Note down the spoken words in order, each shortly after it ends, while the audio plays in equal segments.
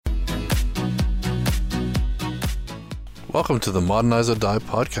Welcome to the Modernize or Die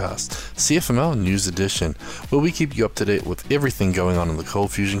podcast, CFML News Edition, where we keep you up to date with everything going on in the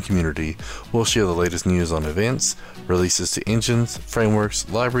Cold Fusion community. We'll share the latest news on events, releases to engines, frameworks,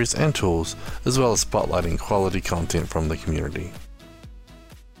 libraries, and tools, as well as spotlighting quality content from the community.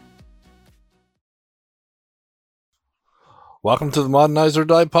 Welcome to the Modernize or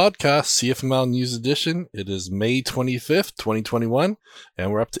Die podcast, CFML News Edition. It is May 25th, 2021,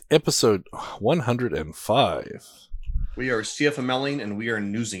 and we're up to episode 105. We are CFMLing and we are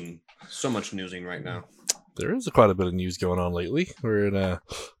newsing. So much newsing right now. There is quite a bit of news going on lately. We're in a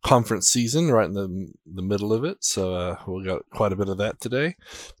conference season, right in the middle of it, so we got quite a bit of that today.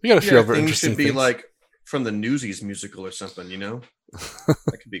 We got a few other interesting things. Should be like from the Newsies musical or something, you know?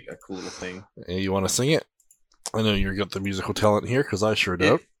 That could be a cool little thing. Hey, you want to sing it? I know you've got the musical talent here, because I sure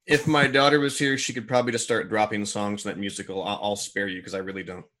do. If my daughter was here, she could probably just start dropping songs in that musical. I'll spare you, because I really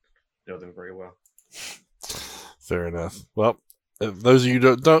don't know them very well. Fair enough. Well, if those of you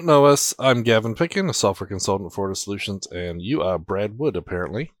who don't know us, I'm Gavin Pickin, a software consultant for Ortus Solutions, and you are Brad Wood,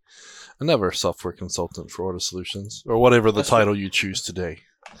 apparently, another software consultant for Ortus Solutions, or whatever the title you choose today.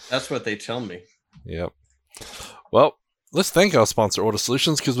 That's what they tell me. Yep. Well, let's thank our sponsor, Ortus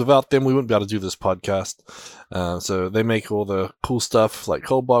Solutions, because without them, we wouldn't be able to do this podcast. So they make all the cool stuff like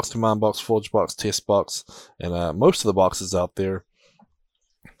ColdBox, CommandBox, ForgeBox, TestBox, and most of the boxes out there.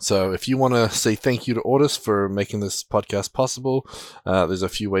 So if you want to say thank you to Ortus for making this podcast possible, there's a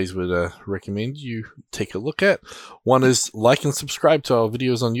few ways we'd recommend you take a look at. One is like and subscribe to our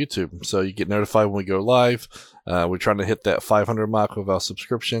videos on YouTube, so you get notified when we go live. We're trying to hit that 500 mark with our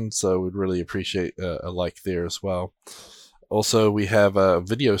subscription, so we'd really appreciate a like there as well. Also, we have a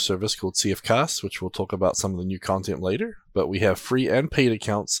video service called CFcast, which we'll talk about some of the new content later, but we have free and paid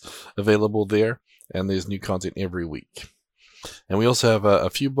accounts available there, and there's new content every week. And we also have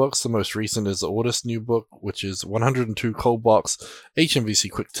a few books. The most recent is the Ortus new book, which is 102 ColdBox HMVC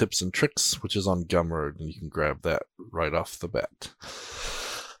Quick Tips and Tricks, which is on Gumroad, and you can grab that right off the bat.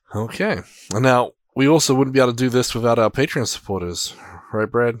 Okay. And now, we also wouldn't be able to do this without our Patreon supporters. Right,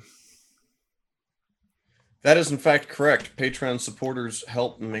 Brad? That is, in fact, correct. Patreon supporters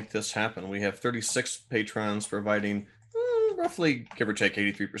help make this happen. We have 36 patrons providing roughly, give or take,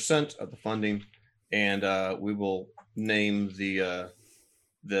 83% of the funding, and we will name the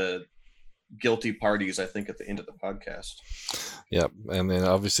guilty parties, I think, at the end of the podcast. Yep, and then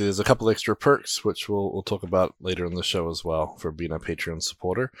obviously there's a couple extra perks, which we'll talk about later in the show as well for being a Patreon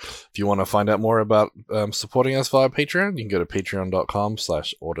supporter. If you want to find out more about supporting us via Patreon, you can go to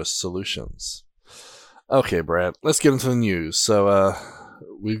patreon.com/OrtusSolutions. Okay, Brad, let's get into the news. So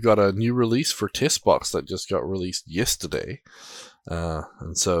we've got a new release for TestBox that just got released yesterday.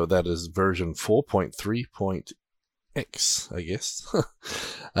 And so that is version 4.3.x, I guess.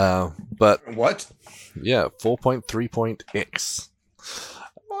 But what? Yeah, 4.3.x.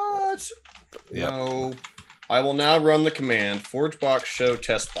 What? Yep. No. I will now run the command ForgeBox show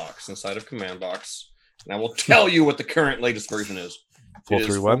TestBox inside of CommandBox, and I will tell you what the current latest version is.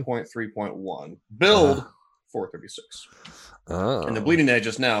 4.3.1? 4.3.1. Build 436. Oh. And the bleeding edge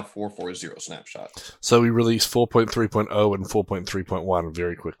is now 440 snapshot. So we released 4.3.0 and 4.3.1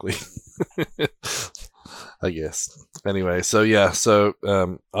 very quickly. I guess. Anyway, so yeah,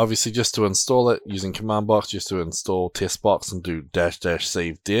 obviously just to install it using CommandBox, just to install TestBox and do --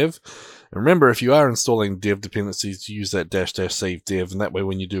 save dev. And remember, if you are installing dev dependencies, use that -- save dev, and that way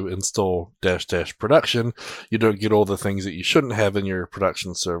when you do install -- production, you don't get all the things that you shouldn't have in your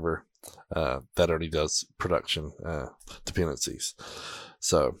production server that only does production dependencies.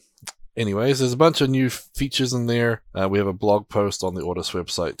 So anyways, there's a bunch of new features in there. We have a blog post on the Ortus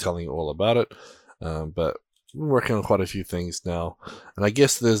website telling you all about it, but we're working on quite a few things now. And I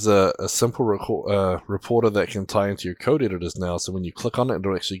guess there's a simple reporter that can tie into your code editors now, so when you click on it,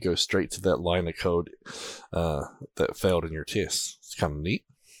 it'll actually go straight to that line of code that failed in your test. It's kind of neat.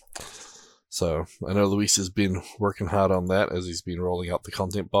 So I know Luis has been working hard on that as he's been rolling out the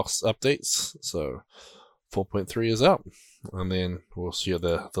content box updates. So 4.3 is out. And then we'll share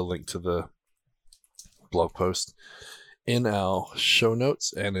the link to the blog post in our show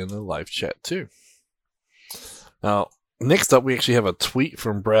notes and in the live chat too. Now, next up, we actually have a tweet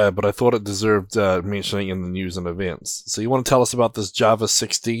from Brad, but I thought it deserved mentioning in the news and events. So you want to tell us about this Java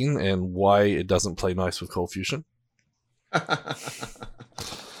 16 and why it doesn't play nice with Cold Fusion?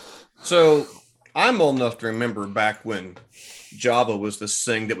 So I'm old enough to remember back when Java was this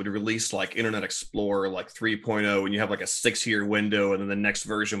thing that would release like Internet Explorer like 3.0, and you have like a 6-year window, and then the next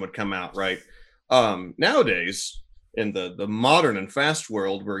version would come out, right? Nowadays, in the modern and fast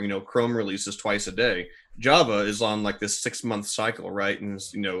world where, Chrome releases twice a day, Java is on like this 6-month cycle, right? And,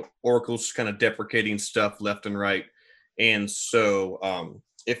 Oracle's kind of deprecating stuff left and right. And so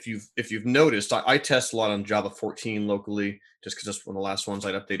if you've noticed, I test a lot on Java 14 locally, just because that's one of the last ones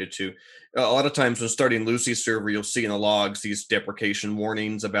I'd updated to. A lot of times when starting Lucy server, you'll see in the logs these deprecation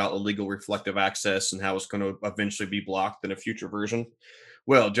warnings about illegal reflective access and how it's going to eventually be blocked in a future version.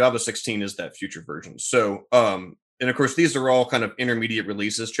 Well, Java 16 is that future version. So, and of course, these are all kind of intermediate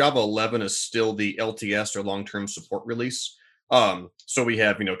releases. Java 11 is still the LTS or long-term support release. So we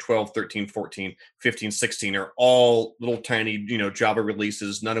have, 12, 13, 14, 15, 16 are all little tiny, Java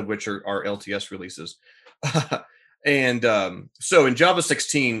releases, none of which are LTS releases. And so in Java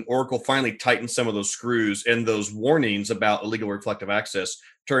 16, Oracle finally tightened some of those screws, and those warnings about illegal reflective access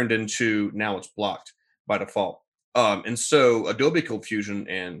turned into now it's blocked by default. And so Adobe ColdFusion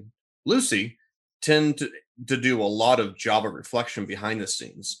and Lucy tend to do a lot of Java reflection behind the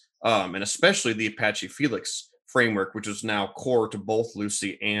scenes, and especially the Apache Felix framework, which is now core to both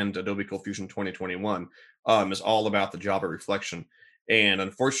Lucy and Adobe ColdFusion 2021, is all about the Java reflection. And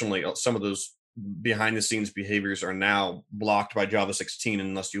unfortunately, some of those behind the scenes behaviors are now blocked by Java 16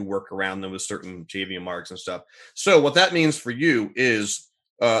 unless you work around them with certain JVM marks and stuff. So what that means for you is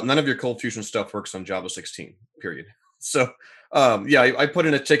none of your ColdFusion stuff works on Java 16, period. So I put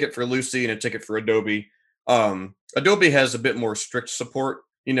in a ticket for Lucy and a ticket for Adobe. Adobe has a bit more strict support.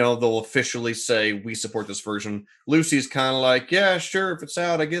 They'll officially say we support this version. Lucy's kind of like, yeah, sure, if it's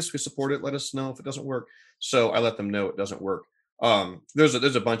out, I guess we support it. Let us know if it doesn't work. So I let them know it doesn't work. There's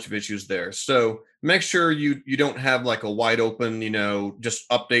a bunch of issues there. So make sure you don't have like a wide open, just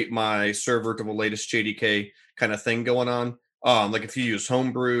update my server to the latest JDK kind of thing going on. Like if you use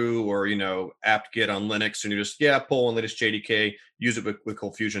Homebrew or, apt-get on Linux and you just, pull on latest JDK, use it with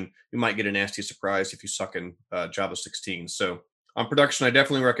ColdFusion, you might get a nasty surprise if you suck in Java 16. So on production, I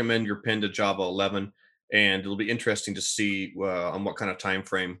definitely recommend your pin to Java 11, and it'll be interesting to see on what kind of time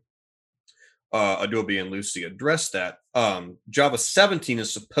frame Adobe and Lucy address that. Java 17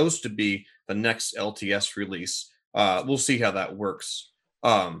 is supposed to be the next LTS release. We'll see how that works.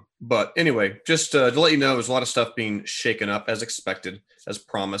 But anyway, just to let you know, there's a lot of stuff being shaken up as expected, as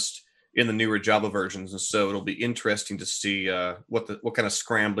promised in the newer Java versions, and so it'll be interesting to see what kind of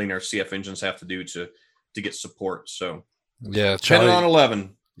scrambling our CF engines have to do to get support. So. Yeah, Charlie, 10 on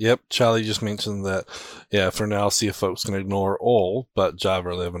 11. Yep, Charlie just mentioned that. Yeah, for now, CF folks can ignore all but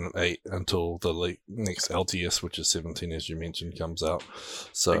Java 11 and 8 until the next LTS, which is 17, as you mentioned, comes out.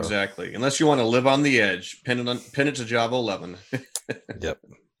 So exactly, unless you want to live on the edge, pin it to Java 11. Yep,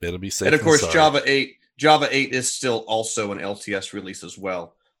 better be safe. And of course, Java 8 is still also an LTS release as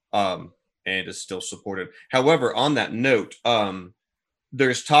well, and is still supported. However, on that note,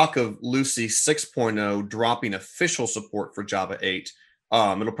 there's talk of Lucy 6.0 dropping official support for Java 8.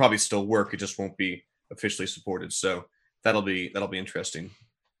 It'll probably still work. It just won't be officially supported. So that'll be interesting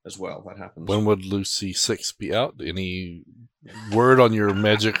as well. That happens. When would Lucy 6 be out? Any word on your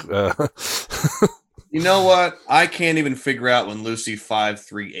magic? You know what? I can't even figure out when Lucy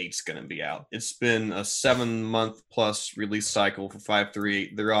 5.3.8 is going to be out. It's been a 7-month plus release cycle for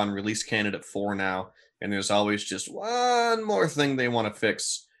 5.3.8. They're on release candidate 4 now. And there's always just one more thing they want to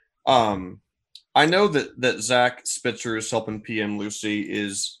fix. I know that Zach Spitzer is helping PM Lucy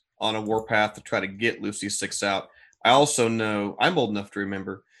is on a warpath to try to get Lucy 6 out. I also know, I'm old enough to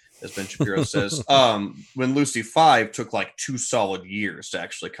remember, as Ben Shapiro says, when Lucy 5 took like 2 solid years to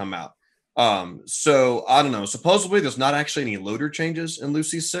actually come out. So I don't know. Supposedly there's not actually any loader changes in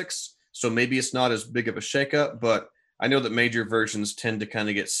Lucy 6. So maybe it's not as big of a shakeup, but I know that major versions tend to kind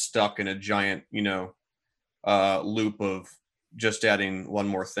of get stuck in a giant, loop of just adding one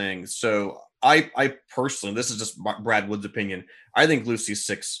more thing. So I personally, this is just Brad Wood's opinion, I think Lucy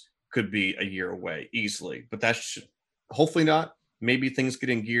 6 could be a year away easily, but that's hopefully not. Maybe things get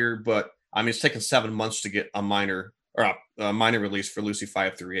in gear, but I mean, it's taken 7 months to get a minor release for Lucy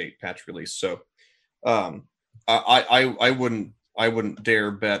 5.3.8 patch release. So I wouldn't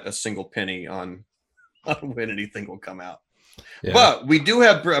dare bet a single penny on when anything will come out. Yeah. But we do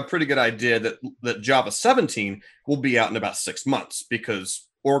have a pretty good idea that Java 17 will be out in about 6 months, because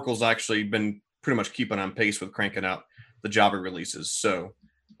Oracle's actually been pretty much keeping on pace with cranking out the Java releases. So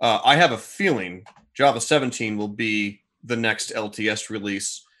I have a feeling Java 17 will be the next LTS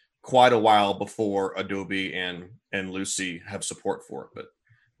release quite a while before Adobe and Lucy have support for it.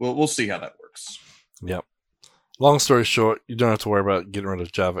 But we'll see how that works. Yep. Long story short, you don't have to worry about getting rid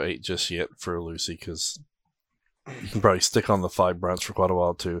of Java 8 just yet for Lucy, because you can probably stick on the 5 branch for quite a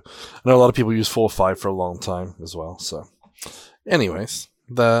while too. I know a lot of people use 4.5 for a long time as well. So anyways,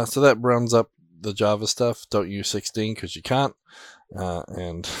 so that rounds up the Java stuff. Don't use 16 because you can't.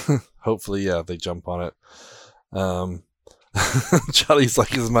 And hopefully, they jump on it. Charlie's like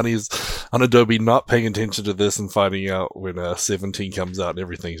his money's on Adobe not paying attention to this and finding out when 17 comes out and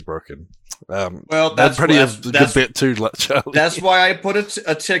everything's broken. Well, that's pretty a good bet too, Charlie. That's why I put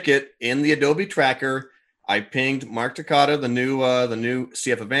a ticket in the Adobe tracker. I pinged Mark Takata, the new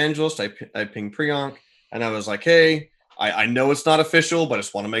CF evangelist. I pinged Priyank, and I was like, hey, I know it's not official, but I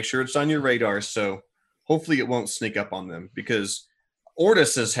just want to make sure it's on your radar. So hopefully it won't sneak up on them, because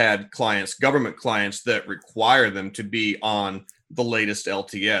Ortus has had clients, government clients, that require them to be on the latest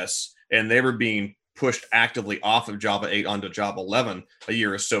LTS, and they were being pushed actively off of Java 8 onto Java 11 a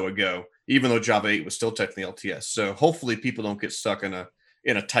year or so ago, even though Java 8 was still technically LTS. So hopefully people don't get stuck in a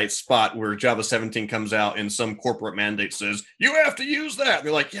tight spot where Java 17 comes out and some corporate mandate says, you have to use that.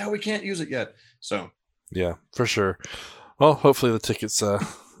 They're like, yeah, we can't use it yet. So yeah, for sure. Well, hopefully the tickets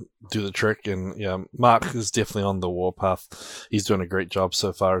do the trick. And yeah, Mark is definitely on the warpath. He's doing a great job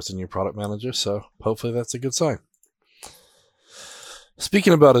so far as a new product manager. So hopefully that's a good sign.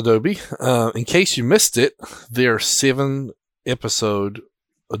 Speaking about Adobe, in case you missed it, their 7-episode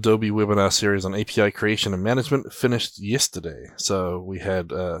Adobe webinar series on API creation and management finished yesterday. So we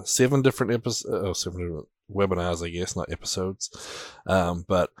had 7 different webinars, I guess, not episodes.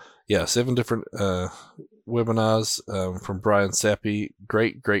 But yeah, 7 different webinars from Brian Sappy.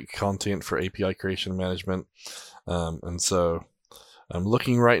 Great content for API creation and management. And so I'm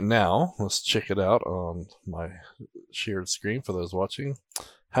looking right now. Let's check it out on my shared screen for those watching.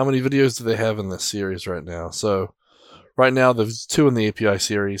 How many videos do they have in this series right now? So right now there's 2 in the API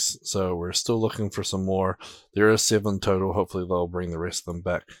series, so we're still looking for some more. There are 7 total. Hopefully they'll bring the rest of them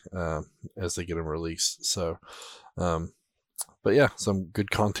back as they get them released. So, but yeah, some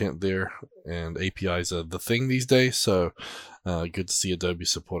good content there, and APIs are the thing these days, so good to see Adobe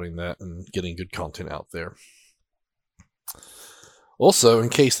supporting that and getting good content out there. Also, in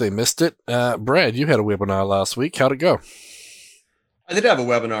case they missed it, Brad, you had a webinar last week. How'd it go? I did have a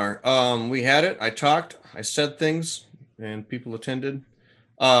webinar. We had it. I talked. I said things, and people attended.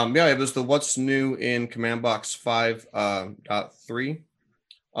 Yeah, it was the What's New in CommandBox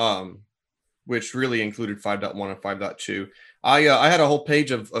 5.3, which really included 5.1 and 5.2. I had a whole page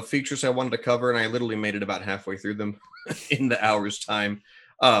of features I wanted to cover, and I literally made it about halfway through them in the hour's time.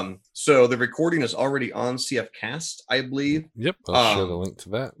 So the recording is already on CFcast, I believe. Yep, I'll share the link to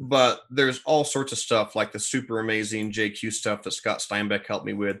that. But there's all sorts of stuff, like the super amazing JQ stuff that Scott Steinbeck helped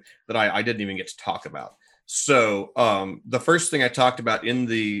me with, that I didn't even get to talk about. So the first thing I talked about in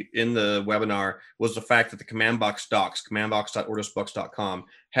the webinar was the fact that the CommandBox docs, commandbox.ortusbooks.com,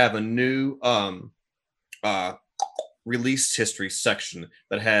 have a new release history section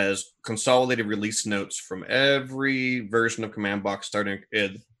that has consolidated release notes from every version of CommandBox starting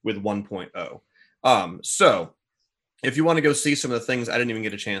with 1.0. So if you want to go see some of the things I didn't even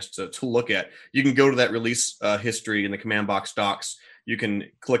get a chance to look at, you can go to that release history in the CommandBox docs. You can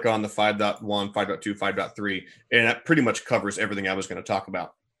click on the 5.1, 5.2, 5.3, and that pretty much covers everything I was going to talk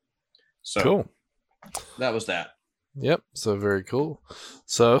about. So cool. That was that. Yep, so very cool.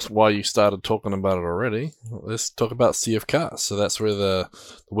 So while you started talking about it already, let's talk about CFcast. So that's where the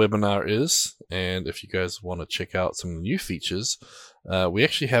webinar is, and if you guys want to check out some new features, we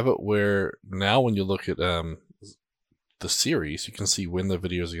actually have it where now when you look at the series, you can see when the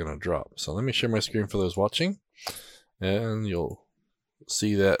videos are going to drop. So let me share my screen for those watching, and you'll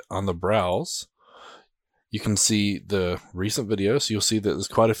see that on the browse. You can see the recent videos. You'll see that there's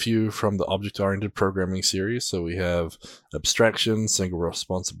quite a few from the object-oriented programming series. So we have abstraction, single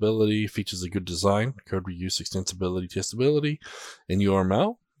responsibility, features of good design, code reuse, extensibility, testability, and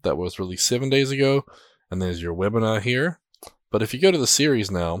URML. That was released 7 days ago. And there's your webinar here. But if you go to the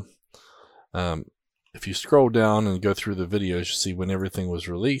series now, if you scroll down and go through the videos, you see when everything was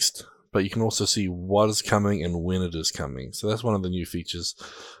released. But you can also see what is coming and when it is coming. So that's one of the new features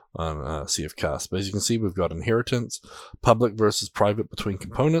on CFcast. But as you can see, we've got inheritance, public versus private between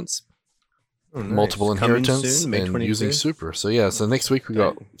components, multiple inheritance, soon, and using super. So yeah, so next week we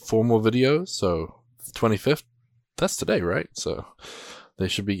got 4 more videos. So 25th, that's today, right? So they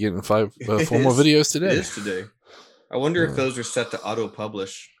should be getting 4 more videos today. It is today. I wonder if those are set to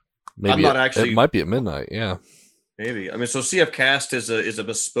auto-publish. Maybe I'm not actually. It might be at midnight. Yeah, maybe. I mean, so CFcast is a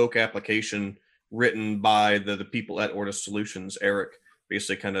bespoke application written by the people at Ortus Solutions. Eric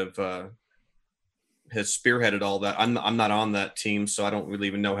basically kind of has spearheaded all that. I'm not on that team, so I don't really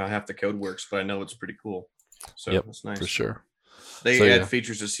even know how half the code works, but I know it's pretty cool. So that's nice. For sure. They add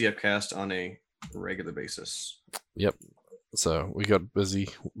features to CFcast on a regular basis. Yep. So we got busy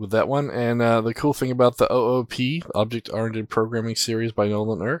with that one. And the cool thing about the OOP, Object-Oriented Programming Series by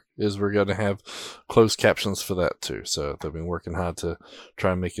Nolan Erck, is we're going to have closed captions for that too. So they've been working hard to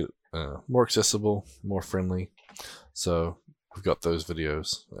try and make it more accessible, more friendly. So we've got those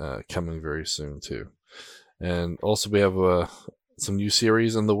videos coming very soon too. And also we have some new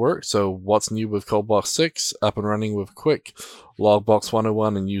series in the works. So what's new with ColdBox 6, up and running with Quick, Logbox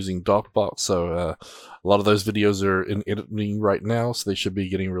 101, and using DocBox. So a lot of those videos are in editing right now, so they should be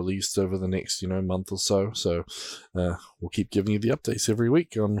getting released over the next month or so. So we'll keep giving you the updates every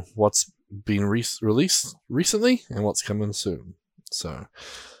week on what's been released recently and what's coming soon. So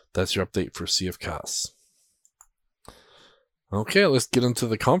that's your update for CFcast. Okay, let's get into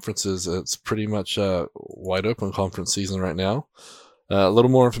the conferences. It's pretty much wide open conference season right now. A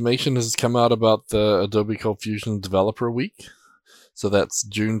little more information has come out about the Adobe ColdFusion Developer Week. So that's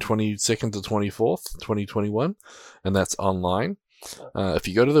June 22nd to 24th, 2021, and that's online. If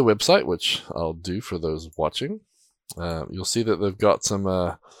you go to the website, which I'll do for those watching, you'll see that they've got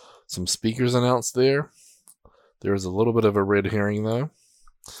some speakers announced there. There is a little bit of a red herring though.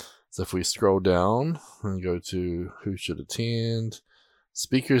 So if we scroll down and go to who should attend,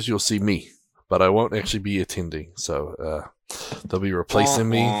 speakers, you'll see me, but I won't actually be attending. So they'll be replacing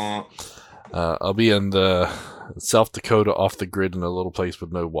me. I'll be in the South Dakota off the grid in a little place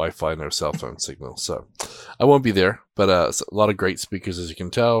with no Wi-Fi, no cell phone signal. So I won't be there, but a lot of great speakers, as you can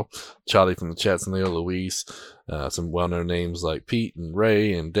tell. Charlie from the chats in there, Louise, some well-known names like Pete and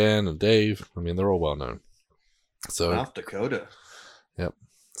Ray and Dan and Dave. I mean, they're all well-known. So South Dakota. Yep.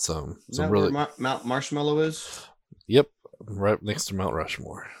 So Some really, where Mount Marshmallow is? Yep, right next to Mount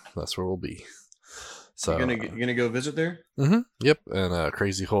Rushmore. That's where we'll be. So you're gonna go visit there? Mm-hmm. Yep, and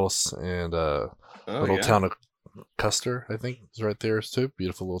Crazy Horse and little town of Custer, I think, is right there too.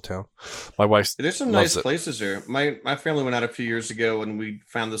 Beautiful little town. My wife. There's some nice places there. My family went out a few years ago and we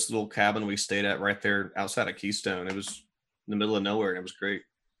found this little cabin we stayed at right there outside of Keystone. It was in the middle of nowhere and it was great.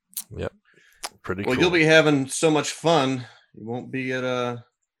 Yep, pretty cool. Well, you'll be having so much fun. You won't be at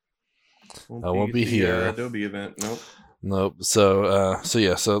I won't be here. Adobe event. Nope. So a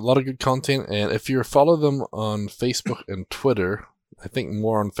lot of good content. And if you follow them on Facebook and Twitter, I think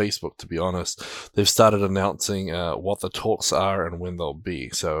more on Facebook, to be honest, they've started announcing what the talks are and when they'll be.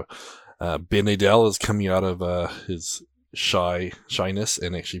 So Ben Adel is coming out of his shyness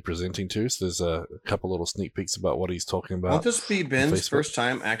and actually presenting too. So there's a couple little sneak peeks about what he's talking about. Won't this be Ben's first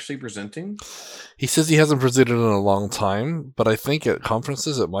time actually presenting? He says he hasn't presented in a long time, but I think at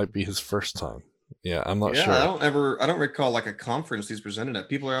conferences it might be his first time. Yeah, I'm not sure. I don't recall like a conference he's presented at.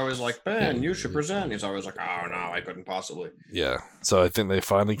 People are always like, Ben, you should present. He's always like, oh no, I couldn't possibly. Yeah. So I think they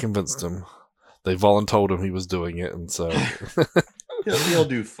finally convinced him. They voluntold him he was doing it, and so he'll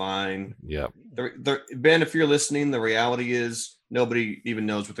do fine. Yeah. Ben, if you're listening, the reality is nobody even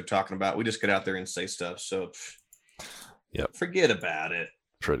knows what they're talking about. We just get out there and say stuff. So forget about it.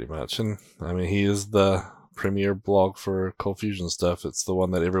 Pretty much. And I mean, he is the premier blog for ColdFusion stuff. It's the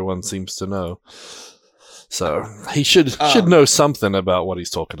one that everyone seems to know. So he should know something about what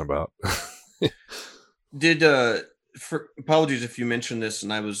he's talking about. Apologies if you mentioned this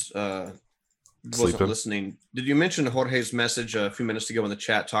and I wasn't listening. Did you mention Jorge's message a few minutes ago in the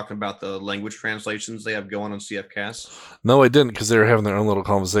chat talking about the language translations they have going on CFcast? No, I didn't, because they were having their own little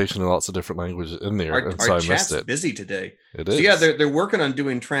conversation in lots of different languages in there, and so I missed it. Busy today. It is. So yeah, they're working on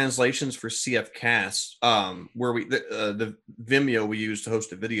doing translations for CFcast. Where the Vimeo we use to host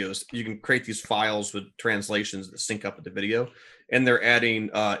the videos, you can create these files with translations that sync up with the video, and they're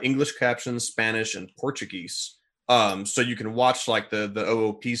adding English captions, Spanish, and Portuguese. So you can watch like the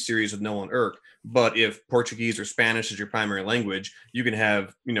OOP series with Nolan Irk, but if Portuguese or Spanish is your primary language, you can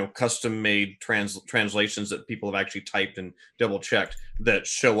have, custom made translations that people have actually typed and double checked that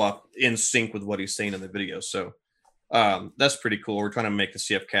show up in sync with what he's saying in the video. So that's pretty cool. We're trying to make the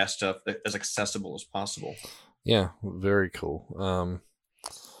CFcast stuff as accessible as possible. Yeah, very cool.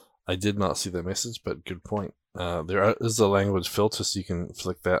 I did not see that message, but good point. There is a language filter, so you can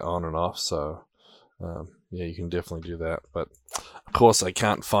flick that on and off. So yeah, you can definitely do that. But of course, I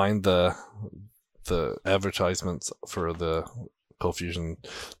can't find the advertisements for the ColdFusion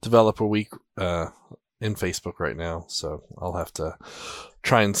Developer Week in Facebook right now, so I'll have to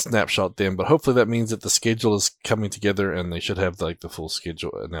try and snapshot them. But hopefully that means that the schedule is coming together, and they should have like the full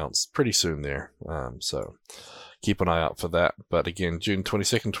schedule announced pretty soon there. So keep an eye out for that. But again, June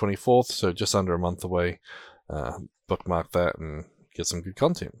 22nd, 24th, so just under a month away. Bookmark that and get some good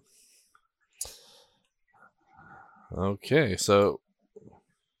content. Okay, so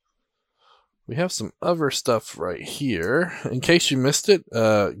we have some other stuff right here. In case you missed it,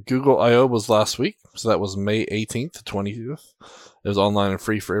 Google I.O. was last week, so that was May 18th to 20th. It was online and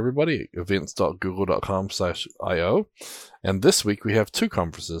free for everybody, events.google.com/IO. And this week we have two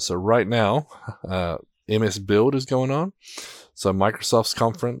conferences. So right now, MS Build is going on. So Microsoft's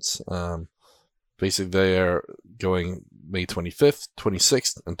conference, basically they are going May 25th,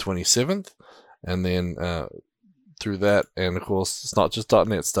 26th, and 27th, and then through that, and of course it's not just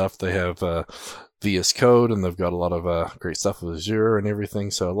 .NET stuff. They have VS Code, and they've got a lot of great stuff with Azure and everything.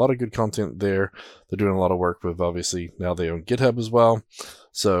 So a lot of good content there. They're doing a lot of work with, obviously, now they own GitHub as well.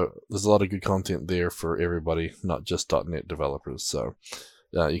 So there's a lot of good content there for everybody, not just .NET developers. So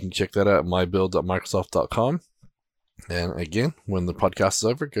you can check that out at mybuild.microsoft.com. And again, when the podcast is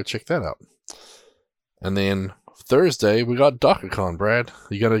over, go check that out. And then Thursday, we got DockerCon, Brad.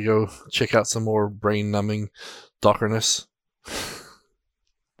 You got to go check out some more brain-numbing Dockerness.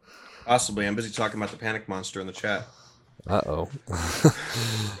 Possibly. I'm busy talking about the Panic Monster in the chat. Uh-oh.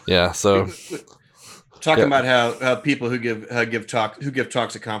 Yeah, so... Talking about how people who give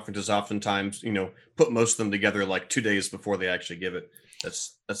talks at conferences oftentimes, put most of them together like 2 days before they actually give it.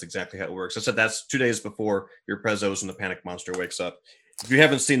 That's exactly how it works. I said that's 2 days before your prezos and the Panic Monster wakes up. If you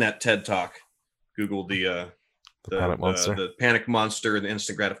haven't seen that TED Talk, Google the Panic Monster, the Panic Monster, and the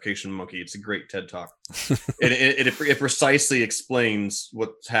Instant Gratification Monkey. It's a great TED Talk. it precisely explains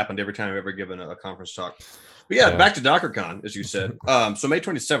what's happened every time I've ever given a conference talk. But yeah, back to DockerCon, as you said. So May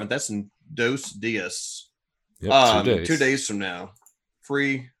 27th, that's in Dos Dias. Yep, 2 days. 2 days from now.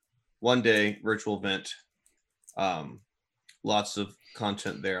 Free, 1 day virtual event. Lots of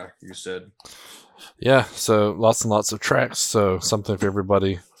content there, you said. Yeah, so lots and lots of tracks. So something for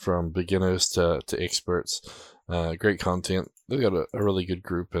everybody from beginners to experts. Great content. They've got a really good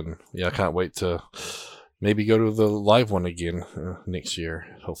group, and yeah, I can't wait to maybe go to the live one again next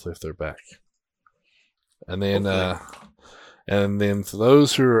year. Hopefully, if they're back. And then for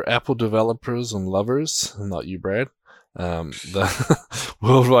those who are Apple developers and lovers, not you, Brad, the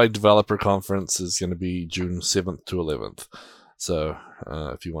Worldwide Developer Conference is going to be June 7th to 11th. So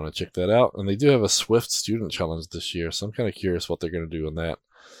if you want to check that out. And they do have a Swift Student Challenge this year, so I'm kind of curious what they're going to do in that.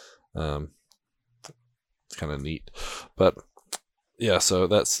 It's kind of neat. But yeah, so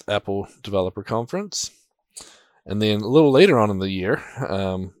that's Apple Developer Conference. And then a little later on in the year,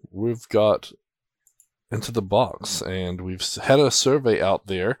 we've got Into the Box, and we've had a survey out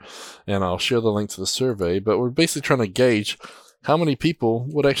there, and I'll share the link to the survey, but we're basically trying to gauge how many people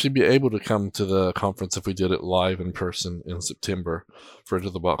would actually be able to come to the conference if we did it live in person in September for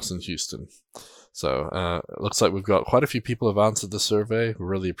Into the Box in Houston. So it looks like we've got quite a few people have answered the survey. We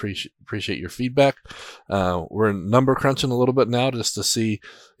really appreciate your feedback. We're number crunching a little bit now just to see,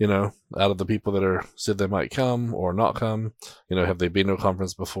 out of the people that are said they might come or not come, have they been to a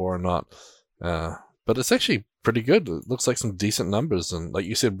conference before or not? But it's actually pretty good. It looks like some decent numbers. And like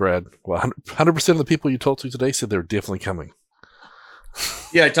you said, Brad, 100% of the people you talked to today said they're definitely coming.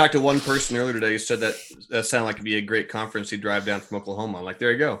 Yeah, I talked to one person earlier today who said that sounded like it'd be a great conference. He'd drive down from Oklahoma. I'm like,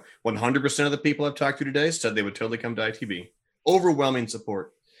 there you go. 100% of the people I've talked to today said they would totally come to ITB. Overwhelming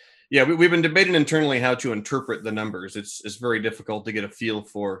support. Yeah, we've been debating internally how to interpret the numbers. It's very difficult to get a feel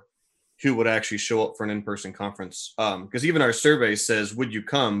for who would actually show up for an in-person conference. Because even our survey says, would you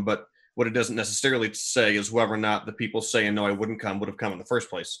come? But what it doesn't necessarily say is whether or not the people saying, no, I wouldn't come, would have come in the first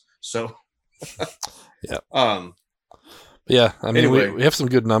place. So, yeah. Yeah, I mean, anyway. we have some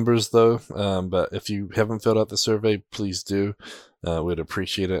good numbers, though, but if you haven't filled out the survey, please do. We'd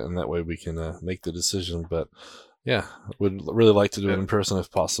appreciate it, and that way we can make the decision. But, yeah, we'd really like to do it in person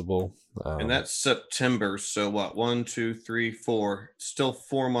if possible. And that's September, so what, 1, 2, 3, 4, still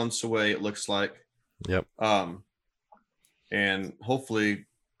 4 months away, it looks like. Yep. And hopefully,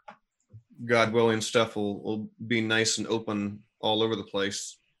 God willing, stuff will be nice and open all over the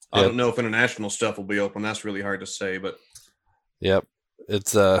place. Yep. I don't know if international stuff will be open. That's really hard to say, but... Yep,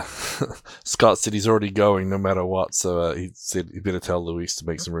 it's Scott said he's already going no matter what, so he said you better tell Luis to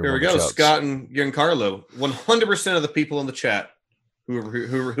make some room. Here we go, Scott and Giancarlo. 100% of the people in the chat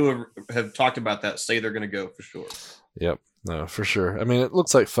who have talked about that say they're going to go for sure. Yep, no, for sure. I mean, it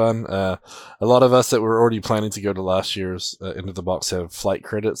looks like fun. A lot of us that were already planning to go to last year's Into the Box have flight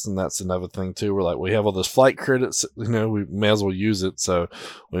credits, and that's another thing too. We're like, we have all those flight credits, we may as well use it, so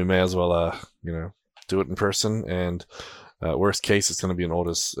we may as well, do it in person. And worst case, it's going to be an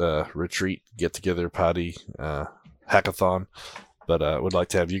Otis retreat, get-together party, hackathon. But would like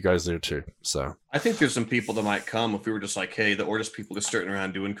to have you guys there too. So I think there's some people that might come if we were just like, hey, the Otis people just starting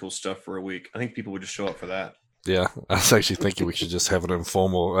around doing cool stuff for a week. I think people would just show up for that. Yeah, I was actually thinking we should just have an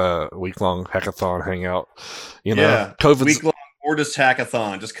informal week-long hackathon hangout. Yeah, COVID's... week-long Otis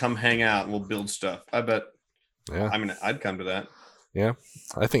hackathon. Just come hang out and we'll build stuff. I bet. Yeah. I mean, I'd come to that. Yeah,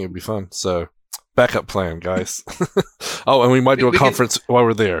 I think it'd be fun. So backup plan, guys. Oh, and we might do a conference while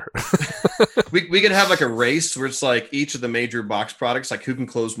we're there. we could have like a race where it's like each of the major box products, like who can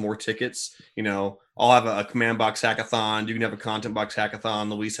close more tickets, I'll have a command box hackathon. You can have a content box hackathon.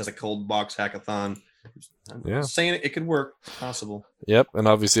 Luis has a cold box hackathon. I'm just saying it could work. It's possible. Yep, and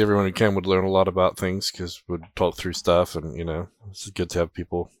obviously everyone who can would learn a lot about things because we'd talk through stuff, and it's good to have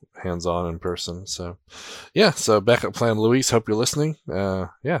people hands-on in person. So, yeah. So backup plan, Luis. Hope you're listening.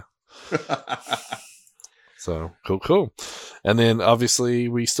 Yeah. So cool. And then obviously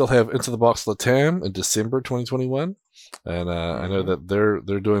we still have Into the Box Latam in December 2021. And I know that they're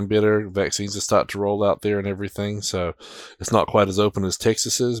doing better. Vaccines are starting to roll out there and everything. So it's not quite as open as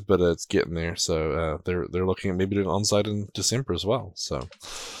Texas is, but it's getting there. So they're looking at maybe doing on-site in December as well. So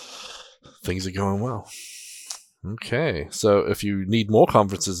things are going well. Okay. So if you need more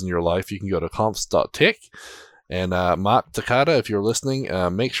conferences in your life, you can go to comps.tech. And Mark Takata, if you're listening,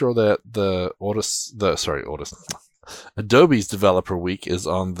 make sure that Adobe's Developer Week is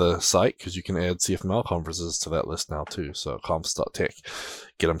on the site because you can add CFML conferences to that list now too. So comps.tech,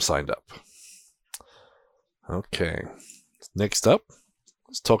 get them signed up. Okay, next up,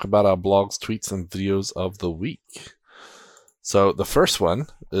 let's talk about our blogs, tweets, and videos of the week. So the first one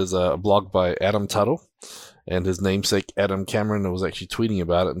is a blog by Adam Tuttle. And his namesake, Adam Cameron, was actually tweeting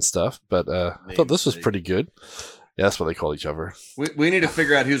about it and stuff. But I thought this was pretty good. Yeah, that's what they call each other. We need to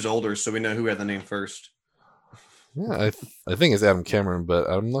figure out who's older so we know who had the name first. Yeah, I think it's Adam Cameron, but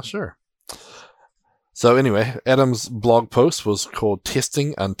I'm not sure. So anyway, Adam's blog post was called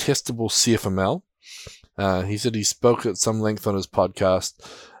Testing Untestable CFML. He said he spoke at some length on his podcast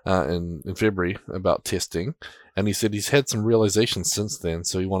in February about testing. And he said he's had some realizations since then,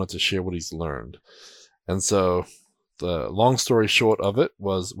 so he wanted to share what he's learned. And so the long story short of it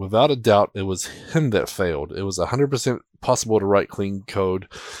was, without a doubt, it was him that failed. It was 100% possible to write clean code,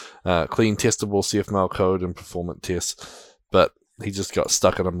 clean testable CFML code and performance tests, but he just got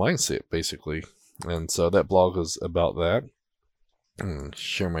stuck in a mindset, basically. And so that blog is about that.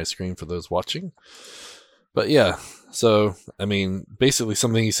 Share my screen for those watching. But yeah, so, I mean, basically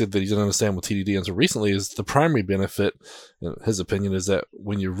something he said that he didn't understand with TDD until recently is the primary benefit, in his opinion, is that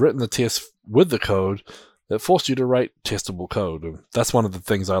when you've written the test with the code, it forced you to write testable code. And that's one of the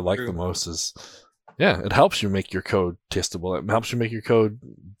things I like the most is, yeah, it helps you make your code testable. It helps you make your code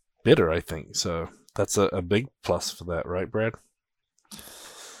better, I think. So that's a big plus for that, right, Brad?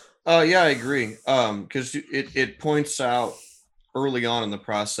 Yeah, I agree. Because it points out early on in the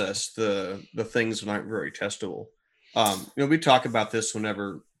process the things that aren't very testable. We talk about this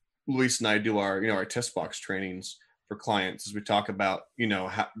whenever Luis and I do our test box trainings for clients, as we talk about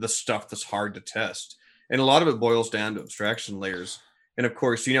the stuff that's hard to test, and a lot of it boils down to abstraction layers. And of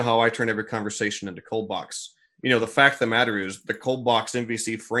course, how I turn every conversation into cold box. The fact of the matter is the cold box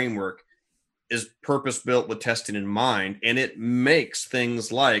MVC framework is purpose built with testing in mind, and it makes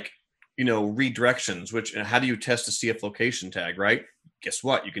things like redirections, which how do you test a CF location tag, right? Guess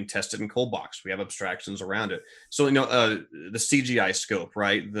what? You can test it in Coldbox. We have abstractions around it. So, the CGI scope,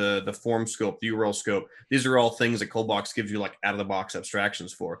 right? The form scope, the URL scope, these are all things that Coldbox gives you like out of the box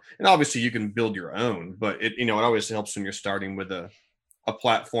abstractions for. And obviously you can build your own, but it always helps when you're starting with a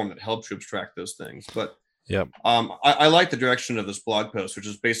platform that helps you abstract those things. But yep. I like the direction of this blog post, which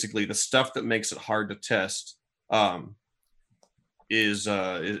is basically the stuff that makes it hard to test. How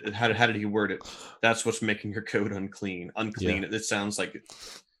did he word it? That's what's making your code unclean. Yeah. It sounds like it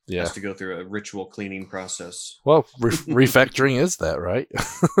has to go through a ritual cleaning process. Well, refactoring is that, right?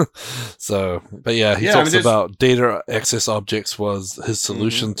 So, but yeah, he talks about data access objects was his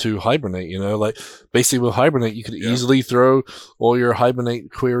solution to Hibernate. Like basically with Hibernate, you could easily throw all your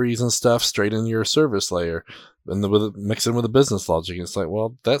Hibernate queries and stuff straight in your service layer. And mix it with the business logic. It's like,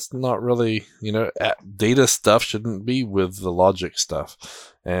 well, that's not really, data stuff shouldn't be with the logic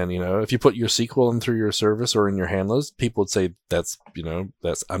stuff. And, if you put your SQL in through your service or in your handlers, people would say that's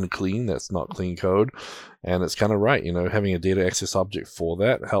unclean. That's not clean code. And it's kind of right. Having a data access object for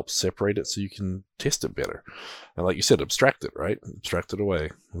that helps separate it so you can test it better. And like you said, abstract it, right? Abstract it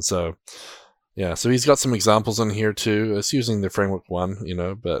away. And so, yeah, so he's got some examples in here too. It's using the framework one,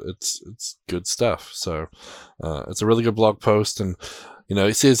 but it's good stuff. So it's a really good blog post, and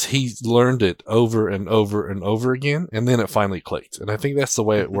it says he learned it over and over and over again, and then it finally clicked. And I think that's the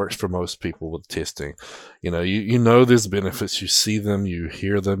way it works for most people with testing. You know there's benefits, you see them, you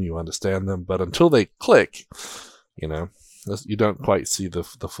hear them, you understand them, but until they click, you don't quite see the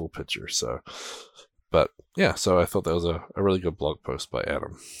full picture. So, but yeah, so I thought that was a really good blog post by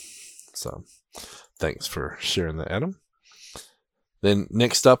Adam. So thanks for sharing that, Adam. Then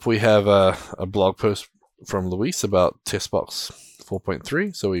next up, we have a blog post from Luis about TestBox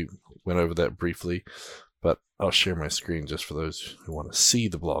 4.3. So we went over that briefly, but I'll share my screen just for those who want to see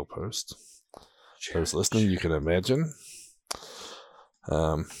the blog post. Those listening, you can imagine.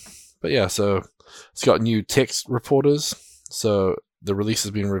 But yeah, so it's got new text reporters. So the release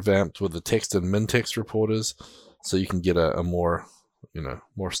has been revamped with the text and min text reporters, so you can get a more,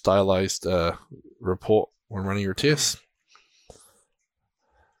 more stylized report when running your tests.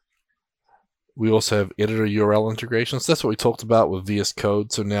 We also have editor URL integrations. That's what we talked about with VS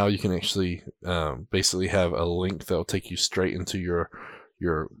Code. So now you can actually basically have a link that will take you straight into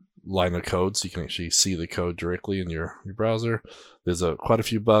your line of code, so you can actually see the code directly in your browser. There's quite a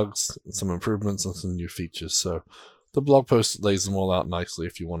few bugs, some improvements, and some new features. So the blog post lays them all out nicely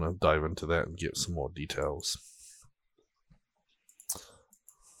if you want to dive into that and get some more details.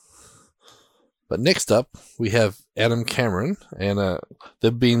 But next up, we have Adam Cameron, and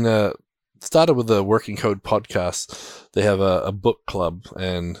they've been started with the Working Code podcast. They have a book club,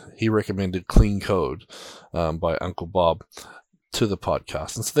 and he recommended Clean Code by Uncle Bob to the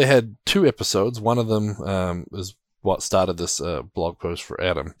podcast. And so they had 2 episodes. One of them is what started this blog post for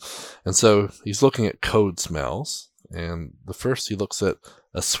Adam. And so he's looking at code smells. And the first, he looks at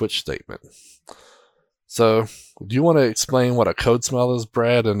a switch statement. So do you want to explain what a code smell is,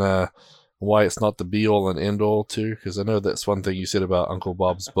 Brad, and why it's not the be-all and end-all too? Because I know that's one thing you said about Uncle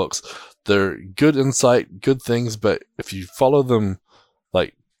Bob's books. They're good insight, good things, but if you follow them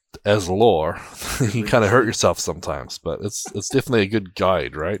like as lore, you kind of hurt yourself sometimes. But it's definitely a good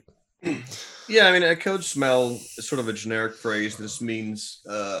guide, right? Yeah, I mean, a code smell is sort of a generic phrase. This means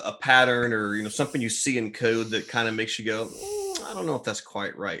a pattern or something you see in code that kind of makes you go, I don't know if that's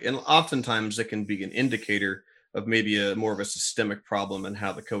quite right. And oftentimes it can be an indicator of maybe a more of a systemic problem in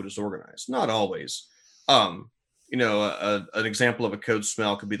how the code is organized. Not always. An example of a code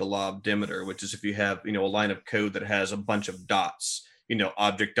smell could be the law of Demeter, which is if you have a line of code that has a bunch of dots.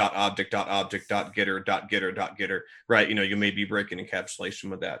 Object dot object dot object dot getter dot getter dot getter, right? You may be breaking encapsulation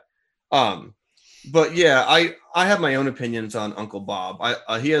with that. But yeah, I have my own opinions on Uncle Bob.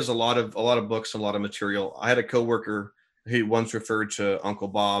 He has a lot of books and a lot of material. I had a coworker who once referred to Uncle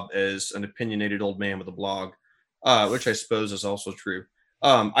Bob as an opinionated old man with a blog, which I suppose is also true.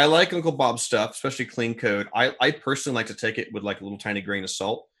 I like Uncle Bob's stuff, especially Clean Code. I personally like to take it with like a little tiny grain of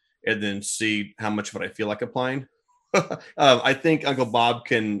salt and then see how much of it I feel like applying. I think Uncle Bob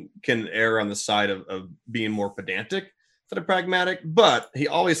can err on the side of being more pedantic than a pragmatic, but he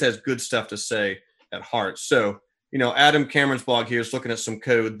always has good stuff to say at heart. So, Adam Cameron's blog here is looking at some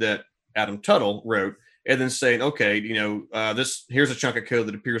code that Adam Tuttle wrote and then saying, okay, here's a chunk of code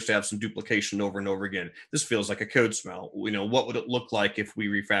that appears to have some duplication over and over again. This feels like a code smell. What would it look like if we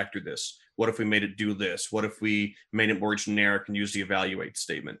refactor this? What if we made it do this? What if we made it more generic and use the evaluate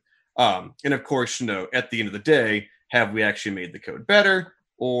statement? And of course, at the end of the day, have we actually made the code better?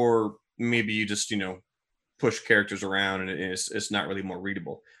 Or maybe you just, push characters around and it's not really more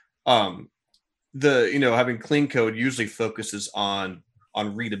readable. Having Clean Code usually focuses on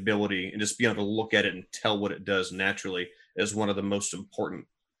readability and just being able to look at it and tell what it does naturally is one of the most important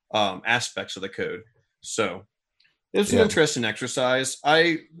aspects of the code. So it's an interesting exercise.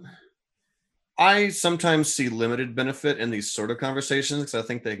 I sometimes see limited benefit in these sort of conversations because I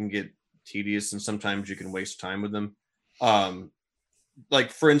think they can get tedious and sometimes you can waste time with them.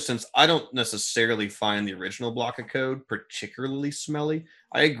 Like, for instance, I don't necessarily find the original block of code particularly smelly.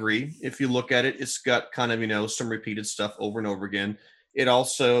 I agree. If you look at it, it's got kind of, some repeated stuff over and over again. It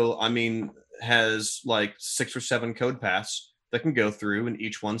also, has like 6 or 7 code paths that can go through and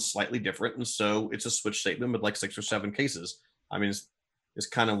each one's slightly different. And so it's a switch statement with like 6 or 7 cases. It's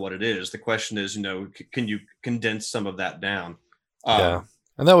kind of what it is. The question is, can you condense some of that down? Yeah.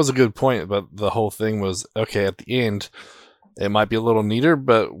 And that was a good point, but the whole thing was, okay, at the end, it might be a little neater,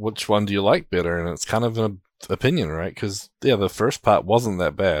 but which one do you like better? And it's kind of an opinion, right? Because, the first part wasn't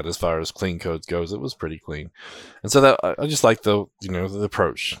that bad as far as Clean Code goes. It was pretty clean. And so that I just like the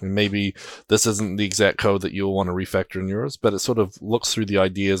approach. And maybe this isn't the exact code that you'll want to refactor in yours, but it sort of looks through the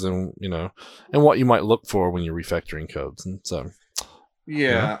ideas and, and what you might look for when you're refactoring codes. And so,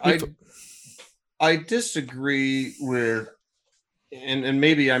 yeah, I disagree with, and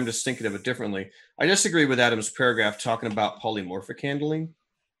maybe I'm just thinking of it differently. I disagree with Adam's paragraph talking about polymorphic handling.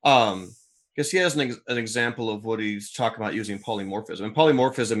 Because he has an example of what he's talking about using polymorphism. And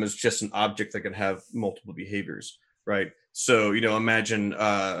polymorphism is just an object that can have multiple behaviors, right? So, imagine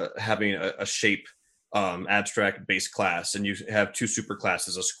having a shape abstract base class, and you have 2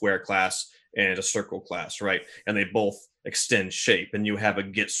 superclasses, a square class and a circle class, right? And they both extend shape, and you have a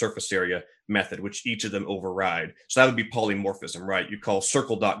get surface area method, which each of them override. So that would be polymorphism, right? You call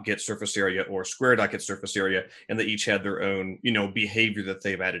circle.get surface area or square.get surface area, and they each have their own, behavior that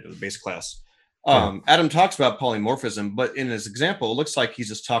they've added to the base class. Adam talks about polymorphism, but in his example, it looks like he's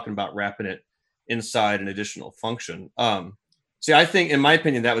just talking about wrapping it inside an additional function. See, I think, in my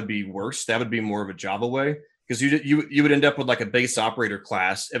opinion, that would be worse. That would be more of a Java way, because you would end up with like a base operator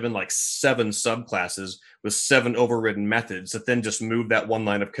class, even like 7 subclasses with 7 overridden methods that then just move that one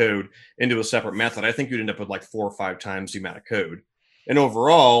line of code into a separate method. I think you'd end up with like 4 or 5 times the amount of code. And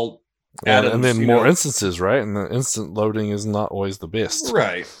overall, and then more instances, right? And the instant loading is not always the best.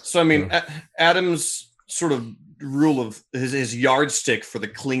 Right. So, I mean, Adam's sort of rule of his yardstick for the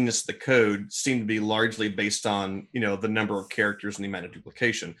cleanness of the code seemed to be largely based on, the number of characters and the amount of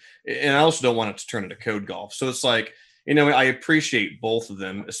duplication. And I also don't want it to turn into code golf. So it's like, I appreciate both of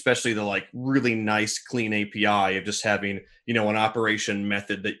them, especially the like really nice, clean API of just having, an operation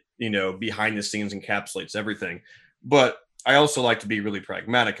method that, behind the scenes encapsulates everything. But I also like to be really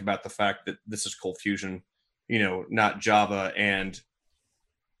pragmatic about the fact that this is Cold Fusion, not Java. And,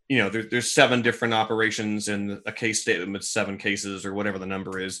 there's 7 different operations in a case statement with 7 cases or whatever the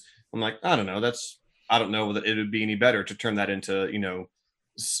number is. I'm like, I don't know. I don't know that it would be any better to turn that into,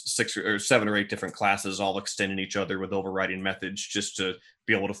 6 or 7 or 8 different classes all extending each other with overriding methods just to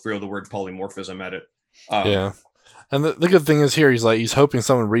be able to throw the word polymorphism at it. Yeah. And the good thing is here, he's hoping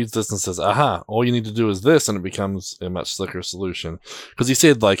someone reads this and says, aha, all you need to do is this, and it becomes a much slicker solution. Because he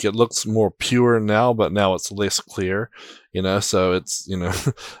said, like, it looks more pure now, but now it's less clear, so it's,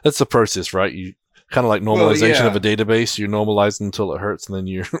 it's a process, right? You kind of like normalization of a database. You normalize until it hurts, and then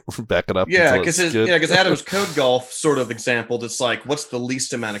you back it up. Yeah, because Adam's code golf sort of example, that's like, what's the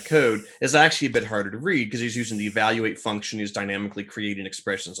least amount of code, is actually a bit harder to read because he's using the evaluate function. He's dynamically creating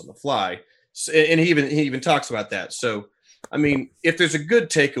expressions on the fly. And he even talks about that. So, I mean, if there's a good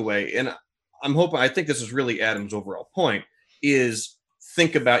takeaway, and I think this is really Adam's overall point, is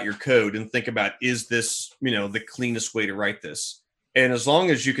think about your code and think about, is this, the cleanest way to write this? And as long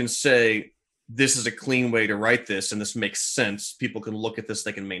as you can say, this is a clean way to write this, and this makes sense, people can look at this,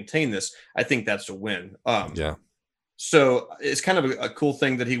 they can maintain this, I think that's a win. Yeah. So it's kind of a cool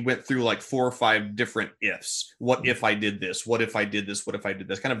thing that he went through like 4 or 5 different ifs. What if I did this? What if I did this? What if I did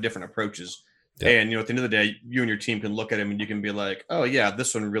this? Kind of different approaches. Yeah. And, at the end of the day, you and your team can look at him and you can be like, oh, yeah,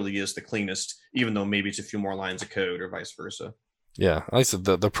 this one really is the cleanest, even though maybe it's a few more lines of code or vice versa. Yeah, like I said,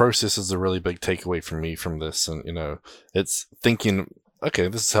 the process is a really big takeaway for me from this. And, it's thinking, okay,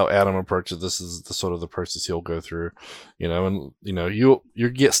 this is how Adam approaches. This is the sort of the process he'll go through, and you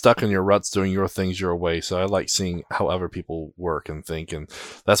get stuck in your ruts doing your things your way. So I like seeing how other people work and think, and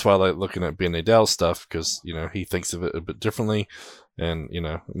that's why I like looking at Ben Adele's stuff, because he thinks of it a bit differently, and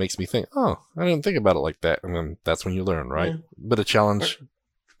it makes me think, oh, I didn't think about it like that, and then that's when you learn, right? Yeah. Bit of challenge,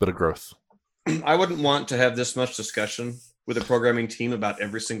 bit of growth. I wouldn't want to have this much discussion with a programming team about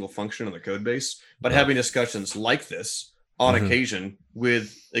every single function in the code base, but having discussions like this on occasion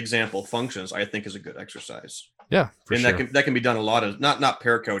with example functions, I think is a good exercise. Yeah, and that can be done a lot of not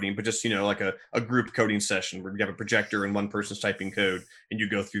pair coding, but just like a group coding session where you have a projector and one person's typing code, and you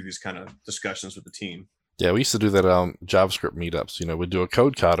go through these kind of discussions with the team. Yeah, we used to do that on JavaScript meetups. We'd do a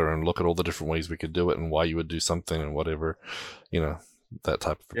code kata and look at all the different ways we could do it and why you would do something and whatever, that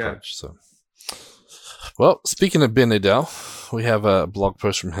type of approach. So, well, speaking of Ben Adele, we have a blog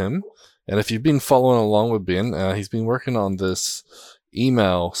post from him. And if you've been following along with Ben, he's been working on this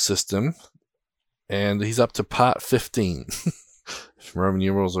email system, and he's up to part 15. If Roman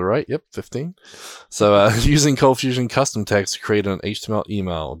numerals are right, yep, 15. So using Cold Fusion custom tags to create an HTML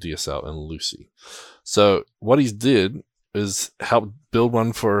email DSL in Lucy. So what he did is help build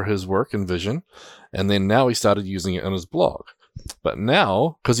one for his work in Vision, and then now he started using it on his blog. But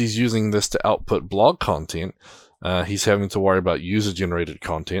now, because he's using this to output blog content, he's having to worry about user-generated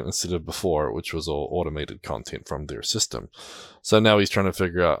content instead of before, which was all automated content from their system. So now he's trying to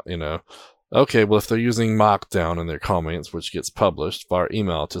figure out, okay, well, if they're using Markdown in their comments, which gets published via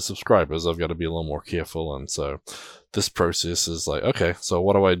email to subscribers, I've got to be a little more careful. And so this process is like, okay, so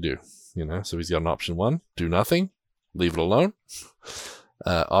what do I do? So he's got an option 1, do nothing, leave it alone.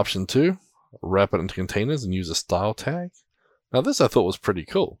 Option 2, wrap it into containers and use a style tag. Now, this I thought was pretty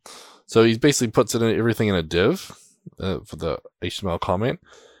cool. So he basically puts everything in a div for the HTML comment.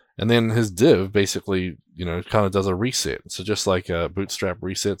 And then his div basically, kind of does a reset. So just like Bootstrap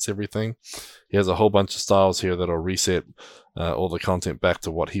resets everything, he has a whole bunch of styles here that'll reset all the content back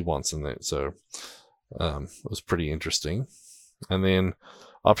to what he wants in it. So it was pretty interesting. And then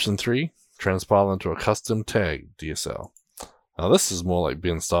option 3, transpile into a custom tag DSL. Now this is more like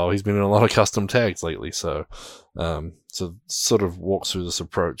Ben's style. He's been in a lot of custom tags lately. So sort of walks through this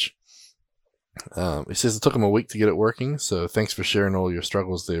approach. He says it took him a week to get it working, so thanks for sharing all your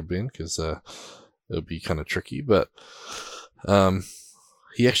struggles there, Ben, because it would be kind of tricky. But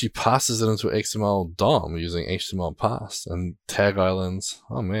he actually passes it into XML DOM using HTML pass and tag islands.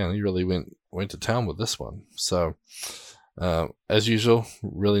 Oh man, he really went to town with this one. So As usual,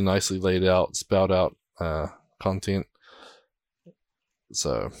 really nicely laid out, spelled out content.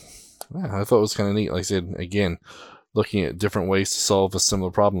 So yeah, I thought it was kind of neat. Like I said, again, looking at different ways to solve a similar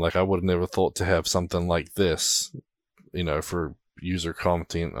problem. Like I would have never thought to have something like this, for user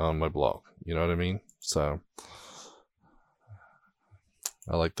content on my blog. You know what I mean? So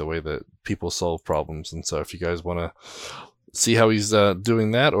I like the way that people solve problems. And so if you guys want to see how he's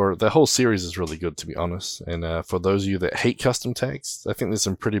doing that, or the whole series is really good, to be honest. And for those of you that hate custom tags, I think there's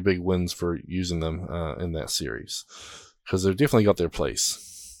some pretty big wins for using them in that series, because they've definitely got their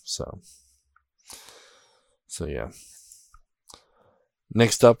place. So yeah.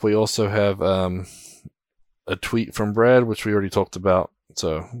 Next up, we also have a tweet from Brad, which we already talked about.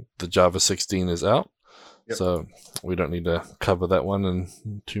 So the Java 16 is out. Yep. So we don't need to cover that one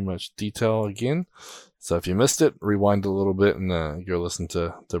in too much detail again. So if you missed it, rewind a little bit and go listen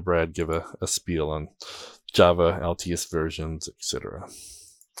to Brad give a spiel on Java, LTS versions, etc.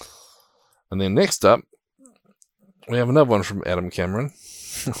 And then next up, we have another one from Adam Cameron.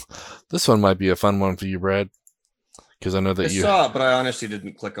 This one might be a fun one for you, Brad, because I know that you saw it, but I honestly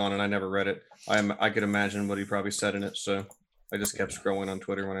didn't click on it. I never read it. I could imagine what he probably said in it, so I just kept scrolling on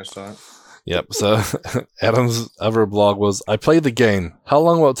Twitter when I saw it. Yep, so Adam's other blog was, I played the game. How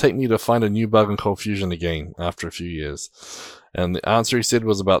long will it take me to find a new bug in Cold Fusion again after a few years? And the answer he said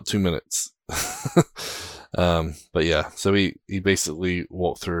was about 2 minutes. But yeah, so he basically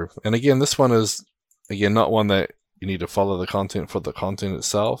walked through. And again, this one is, not one that you need to follow the content for the content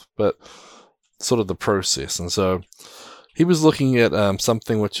itself, but sort of the process. And so he was looking at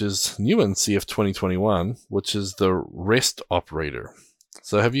something which is new in CF 2021, which is the REST operator.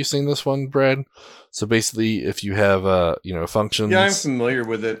 So have you seen this one, Brad? So basically, if you have functions. Yeah, I'm familiar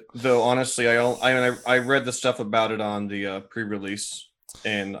with it. Though honestly, I read the stuff about it on the pre-release,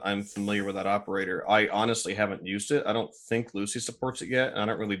 and I'm familiar with that operator. I honestly haven't used it. I don't think Lucy supports it yet. I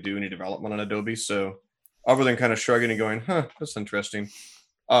don't really do any development on Adobe, so other than kind of shrugging and going, "Huh, that's interesting."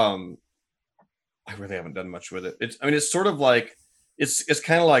 I really haven't done much with it. It's sort of like it's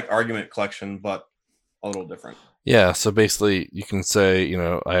kind of like argument collection, but a little different. Yeah, so basically you can say,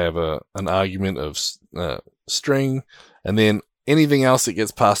 I have an argument of string, and then anything else that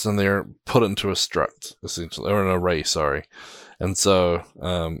gets passed in there, put it into a struct, essentially, or an array, sorry. And so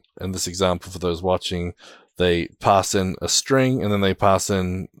in this example, for those watching, they pass in a string, and then they pass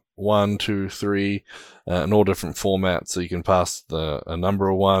in 1, 2, 3, in all different formats. So you can pass a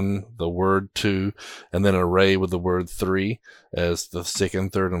number 1, the word 2, and then an array with the word 3 as the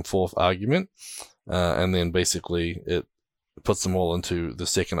second, third, and fourth argument. And then basically it puts them all into the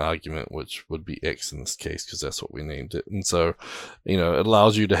second argument, which would be X in this case, because that's what we named it. And so, it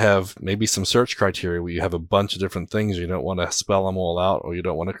allows you to have maybe some search criteria where you have a bunch of different things. You don't want to spell them all out, or you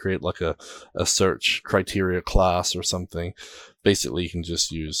don't want to create like a search criteria class or something. Basically, you can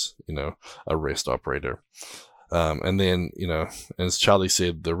just use, a REST operator. And then, as Charlie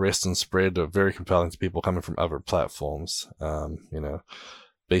said, the REST and spread are very compelling to people coming from other platforms.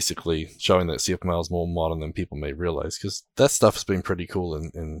 Basically showing that CFML is more modern than people may realize, because that stuff has been pretty cool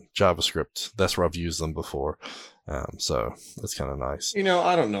in JavaScript. That's where I've used them before. So that's kind of nice.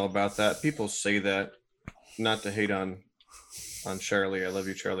 I don't know about that. People say that, not to hate on Charlie. I love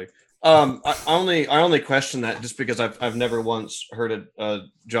you, Charlie. I only question that just because I've never once heard a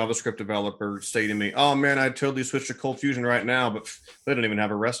JavaScript developer say to me, "Oh man, I'd totally switch to Cold Fusion right now," but they don't even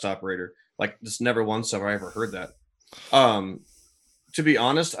have a REST operator. Like, just never once have I ever heard that. To be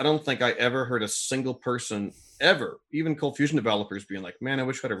honest, I don't think I ever heard a single person ever, even Cold Fusion developers, being like, "Man, I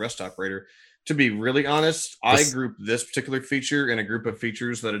wish I had a REST operator." To be really honest, I group this particular feature in a group of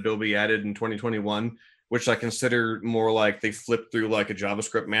features that Adobe added in 2021, which I consider more like they flipped through like a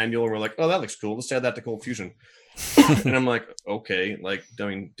JavaScript manual and we're like, "Oh, that looks cool. Let's add that to Cold Fusion." And I'm like, okay, like, do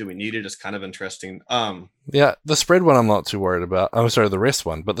we need it? It's kind of interesting. Yeah, the spread one I'm not too worried about. I'm sorry, the REST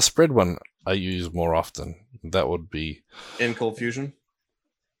one, but the spread one I use more often. That would be in Cold Fusion.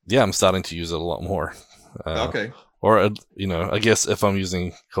 Yeah, I'm starting to use it a lot more. Okay. Or, I guess if I'm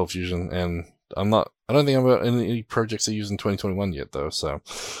using Cold Fusion, and I don't think I'm about any projects I use in 2021 yet, though. So,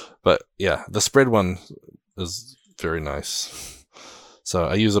 but yeah, the spread one is very nice. So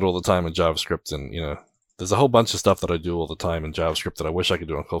I use it all the time in JavaScript, and, there's a whole bunch of stuff that I do all the time in JavaScript that I wish I could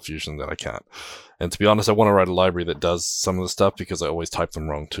do on Cold Fusion that I can't. And to be honest, I want to write a library that does some of the stuff, because I always type them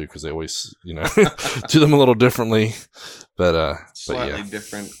wrong too, because they always, do them a little differently. But slightly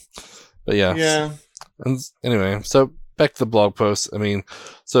different. But yeah. Yeah. And anyway, so back to the blog post.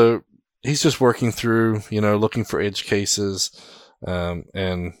 So he's just working through, looking for edge cases,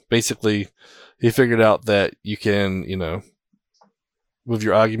 and basically he figured out that you can, with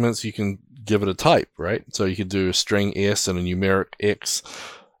your arguments, you can give it a type, right? So you could do a string S and a numeric X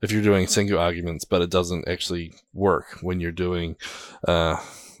if you're doing single arguments, but it doesn't actually work when you're doing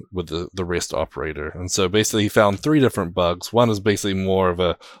with the REST operator. And so basically he found 3 different bugs. One is basically more of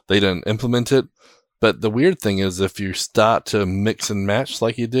they didn't implement it. But the weird thing is if you start to mix and match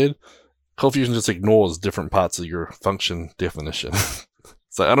like you did, ColdFusion just ignores different parts of your function definition.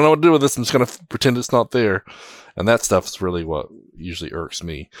 So I don't know what to do with this. I'm just going to pretend it's not there. And that stuff's really what usually irks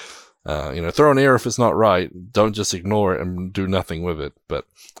me. Throw an error if it's not right. Don't just ignore it and do nothing with it. But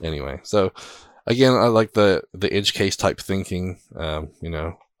anyway, so again, I like the edge case type thinking.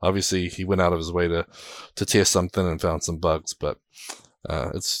 Obviously he went out of his way to test something and found some bugs, but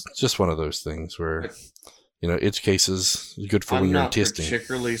it's just one of those things where, edge cases are good for when you're testing. I'm not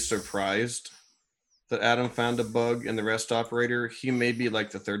particularly surprised that Adam found a bug in the REST operator. He may be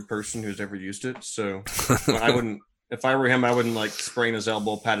like the 3rd person who's ever used it. So if I were him, I wouldn't like spraying his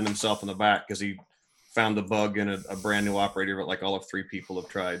elbow, patting himself on the back because he found the bug in a brand new operator that like all of 3 people have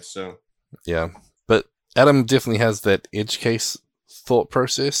tried. So yeah, but Adam definitely has that edge case thought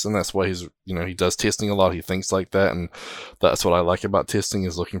process, and that's why he's he does testing a lot. He thinks like that, and that's what I like about testing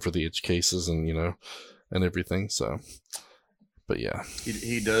is looking for the edge cases and and everything. So, but yeah,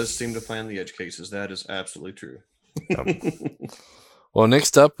 he does seem to find the edge cases. That is absolutely true. Well,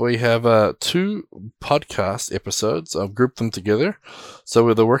 next up we have 2 podcast episodes. I've grouped them together. So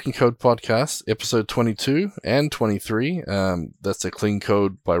with the Working Code podcast, episode 22 and 23, that's a clean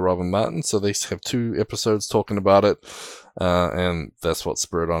code by Robin Martin. So they have 2 episodes talking about it, and that's what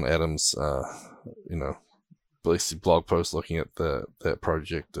spurred on Adam's, basically blog post looking at that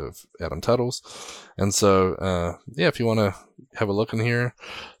project of Adam Tuttle's. And so, if you want to have a look in here,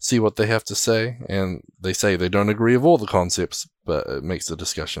 see what they have to say. And they say they don't agree with all the concepts, but it makes the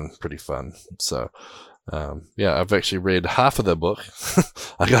discussion pretty fun. So, I've actually read half of their book.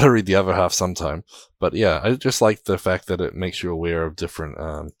 I got to read the other half sometime. But yeah, I just like the fact that it makes you aware of different,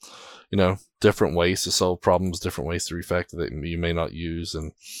 different ways to solve problems, different ways to refactor that you may not use.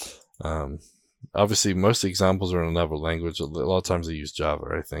 And, obviously, most examples are in another language. A lot of times they use Java,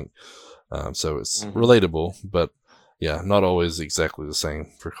 I think. So it's relatable, but yeah, not always exactly the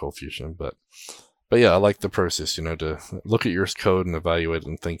same for ColdFusion. But yeah, I like the process, to look at your code and evaluate it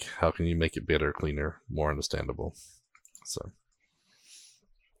and think, how can you make it better, cleaner, more understandable? So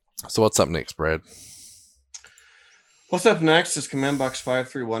what's up next, Brad? What's up next is CommandBox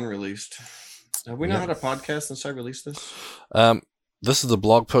 5.3.1 released. Have we not had a podcast since I released this? This is the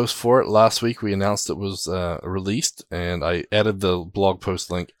blog post for it. Last week we announced it was released, and I added the blog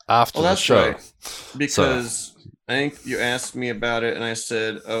post link after the show. Right. Because I think you asked me about it, and I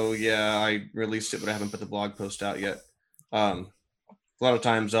said, "Oh yeah, I released it, but I haven't put the blog post out yet." A lot of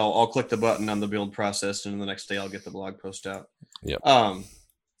times I'll click the button on the build process, and the next day I'll get the blog post out. Yep. So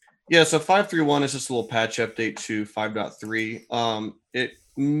 5.3.1 is just a little patch update to 5.3. It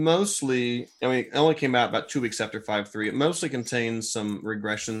mostly, it only came out about 2 weeks after 5.3. It mostly contains some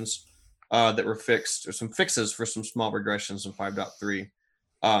regressions that were fixed, or some fixes for some small regressions in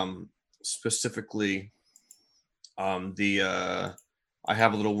 5.3. Specifically, I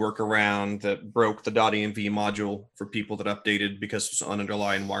have a little workaround that broke the .env module for people that updated because it was an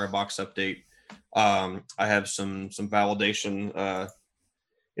underlying Wirebox update. I have some validation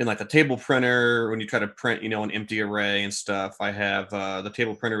in like the table printer when you try to print, an empty array and stuff. I have the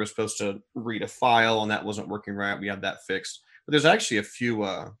table printer was supposed to read a file and that wasn't working right. We had that fixed. But there's actually a few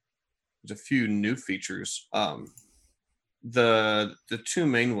new features. The 2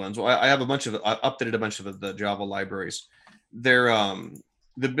 main ones. Well, I have I updated a bunch of the Java libraries. They're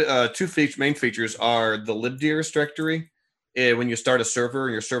the 2 main features are the libdirs directory. When you start a server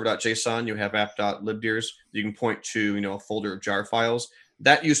in your server.json, you have app.libdirs. You can point to a folder of jar files.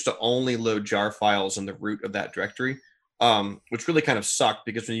 That used to only load jar files in the root of that directory, which really kind of sucked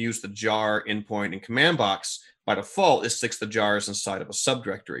because when you use the jar endpoint in CommandBox, by default, it sticks the jars inside of a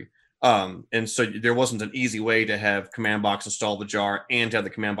subdirectory. And so there wasn't an easy way to have CommandBox install the jar and to have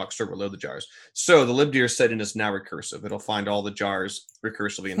the CommandBox server load the jars. So the libdir setting is now recursive. It'll find all the jars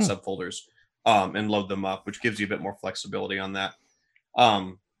recursively in subfolders and load them up, which gives you a bit more flexibility on that.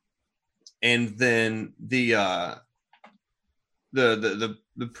 And then the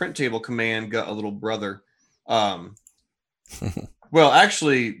print table command got a little brother. Well,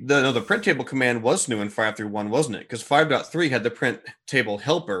 actually, the print table command was new in 5.3.1, wasn't it? Because 5.3 had the print table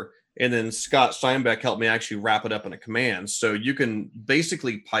helper, and then Scott Steinbeck helped me actually wrap it up in a command. So you can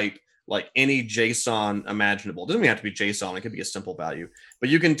basically pipe like any JSON imaginable. It doesn't even have to be JSON. It could be a simple value. But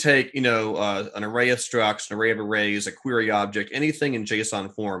you can take, an array of structs, an array of arrays, a query object, anything in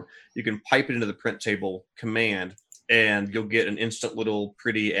JSON form. You can pipe it into the print table command and you'll get an instant little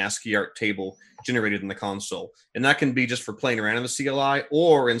pretty ASCII art table generated in the console. And that can be just for playing around in the CLI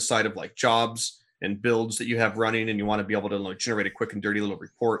or inside of like jobs and builds that you have running and you want to be able to like, generate a quick and dirty little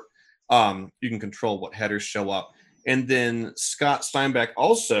report. You can control what headers show up. And then Scott Steinbeck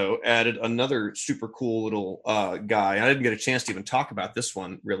also added another super cool little guy. I didn't get a chance to even talk about this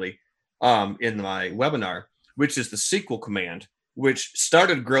one really in my webinar, which is the SQL command, which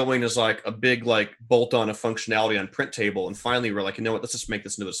started growing as like a big like bolt on of functionality on print table. And finally we're like, you know what, let's just make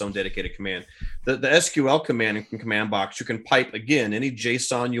this into its own dedicated command. The SQL command in command box, you can pipe again any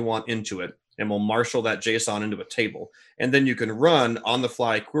JSON you want into it, and we'll marshal that JSON into a table. And then you can run on the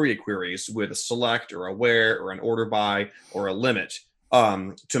fly queries with a select or a where or an order by or a limit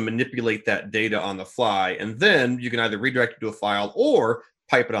to manipulate that data on the fly. And then you can either redirect it to a file or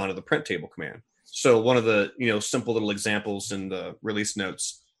pipe it onto the print table command. So one of the, simple little examples in the release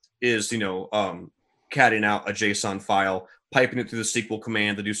notes is, catting out a JSON file, piping it through the SQL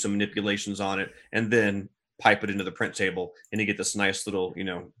command to do some manipulations on it, and then pipe it into the print table. And you get this nice little,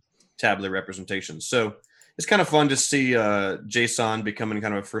 tabular representation. So it's kind of fun to see JSON becoming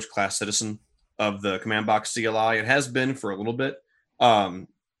kind of a first-class citizen of the command box CLI. It has been for a little bit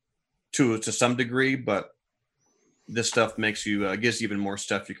to some degree, but this stuff makes you gives you even more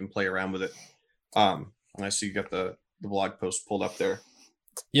stuff you can play around with it. And I see you got the blog post pulled up there.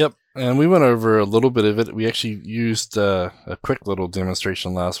 Yep, and we went over a little bit of it. We actually used a quick little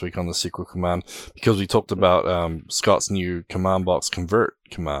demonstration last week on the SQL command because we talked about Scott's new command box convert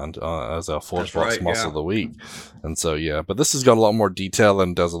command as our ForgeBox muscle of the week. And so, yeah, but this has got a lot more detail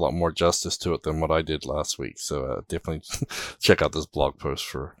and does a lot more justice to it than what I did last week. So definitely check out this blog post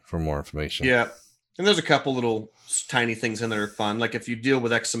for more information. Yeah, and there's a couple little tiny things in there that are fun. Like if you deal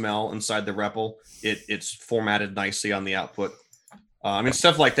with XML inside the REPL, it's formatted nicely on the output.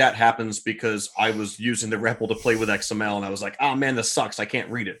 Stuff like that happens because I was using the REPL to play with XML, and I was like, "Oh man, this sucks. I can't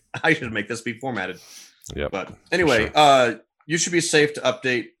read it. I should make this be formatted." Yeah. But anyway, sure. You should be safe to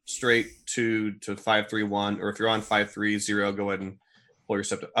update straight to 5.3.1, or if you're on 5.3.0, go ahead and pull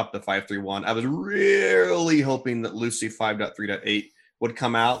yourself up to 5.3.1. I was really hoping that Lucy 5.3.8 would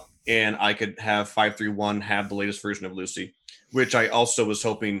come out, and I could have 5.3.1 have the latest version of Lucy, which I also was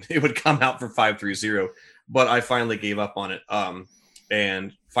hoping it would come out for 5.3.0, but I finally gave up on it.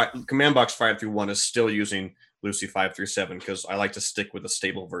 And command box 5.3.1 is still using Lucy 5.3.7 because I like to stick with a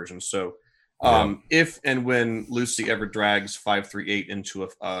stable version. So if and when Lucy ever drags 5.3.8 into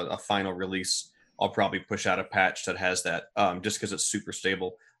a final release, I'll probably push out a patch that has that just because it's super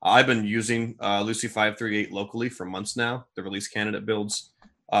stable. I've been using Lucy 5.3.8 locally for months now, the release candidate builds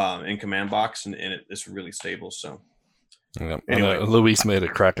in command box, and it's really stable. So yeah. Anyway, Luis made a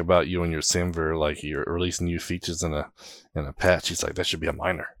crack about you and your Simver, like you're releasing new features in a patch. He's like, that should be a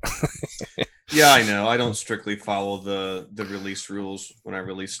minor. Yeah, I know. I don't strictly follow the release rules when I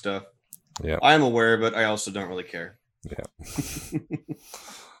release stuff. Yeah, I'm aware of it. I also don't really care. Yeah.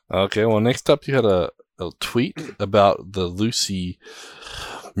 Okay. Well, next up, you had a tweet about the Lucy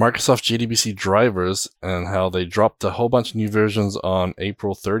Microsoft JDBC drivers and how they dropped a whole bunch of new versions on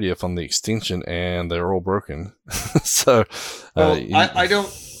April 30th on the extension, and they're all broken. So, I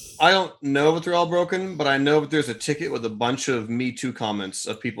don't know if they're all broken, but I know that there's a ticket with a bunch of Me Too comments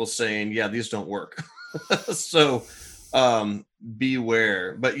of people saying, "Yeah, these don't work." So,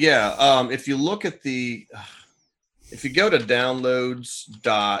 beware. But yeah, if you look at if you go to downloads.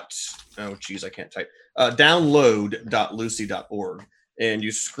 I can't type. Download.lucy.org. And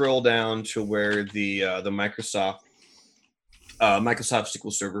you scroll down to where the Microsoft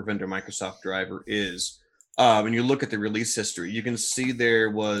SQL Server vendor Microsoft driver is. And you look at the release history, you can see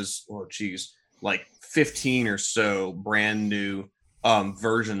there was, like 15 or so brand new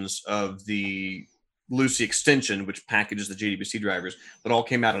versions of the Lucy extension, which packages the JDBC drivers, that all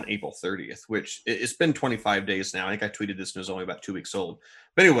came out on April 30th, which it's been 25 days now. I think I tweeted this and it was only about 2 weeks old.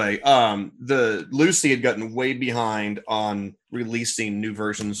 But anyway, the Lucy had gotten way behind on releasing new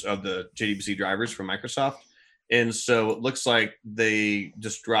versions of the JDBC drivers from Microsoft. And so it looks like they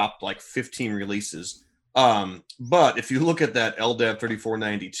just dropped like 15 releases. But if you look at that LDAV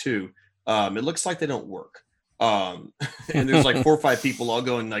 3492, it looks like they don't work. And there's like 4 or 5 people all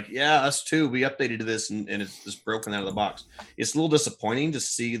going like, yeah, us too. We updated this and it's just broken out of the box. It's a little disappointing to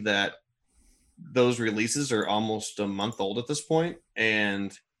see that those releases are almost a month old at this point,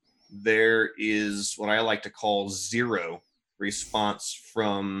 and there is what I like to call zero response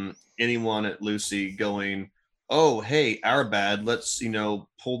from anyone at Lucy going, "Oh, hey, our bad. Let's,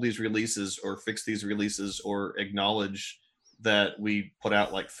 pull these releases or fix these releases or acknowledge that we put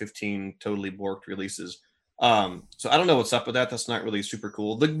out like 15 totally borked releases." So I don't know what's up with that. That's not really super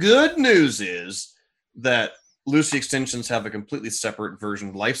cool. The good news is that Lucy extensions have a completely separate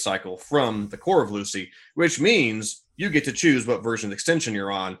version lifecycle from the core of Lucy, which means you get to choose what version of extension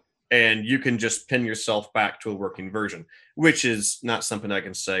you're on, and you can just pin yourself back to a working version, which is not something I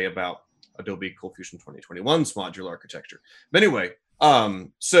can say about Adobe CoolFusion 2021's modular architecture. But anyway,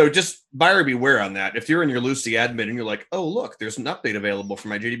 so just buyer beware on that. If you're in your Lucy admin and you're like, oh look, there's an update available for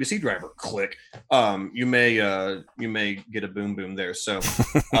my JDBC driver, click. You may get a boom there. So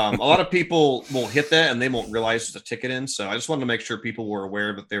a lot of people won't hit that and they won't realize there's a ticket in. So I just wanted to make sure people were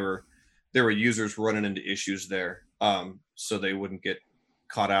aware that there were users running into issues there, so they wouldn't get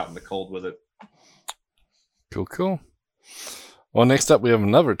caught out in the cold with it. Cool. Well, next up we have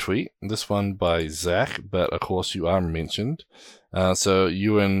another tweet, this one by Zach, but of course you are mentioned. So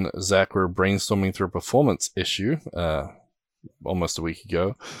you and Zach were brainstorming through a performance issue almost a week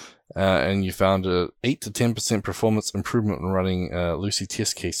ago, and you found a 8 to 10% performance improvement when running Lucy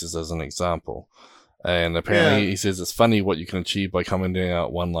test cases as an example. And apparently he says it's funny what you can achieve by commenting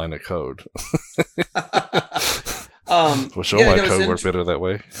out one line of code. For sure, my code worked better that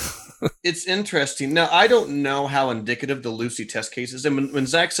way. It's interesting. Now, I don't know how indicative the Lucy test cases, and when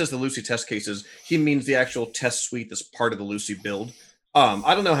Zach says the Lucy test cases, he means the actual test suite that's part of the Lucy build.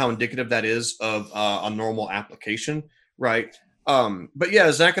 I don't know how indicative that is of a normal application, right? But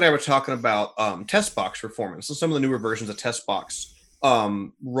yeah, Zach and I were talking about test box performance. So some of the newer versions of test box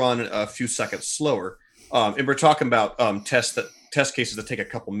run a few seconds slower. And we're talking about test cases that take a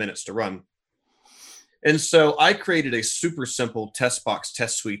couple minutes to run. And so I created a super simple test box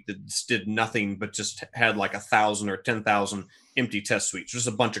test suite that did nothing but just had like 1,000 or 10,000 empty test suites, just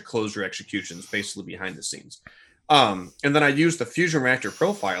a bunch of closure executions basically behind the scenes. And then I used the Fusion Reactor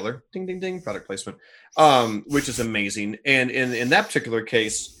Profiler, ding, ding, ding, product placement, which is amazing. And in that particular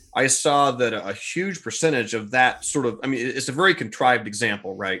case, I saw that a huge percentage of that sort of, I mean, it's a very contrived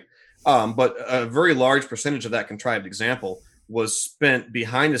example, right? But a very large percentage of that contrived example was spent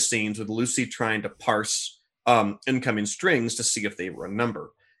behind the scenes with Lucy trying to parse incoming strings to see if they were a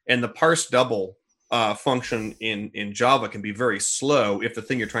number. And the parse double function in Java can be very slow if the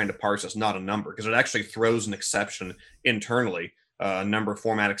thing you're trying to parse is not a number, because it actually throws an exception internally, a number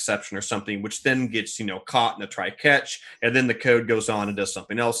format exception or something, which then gets, caught in a try catch. And then the code goes on and does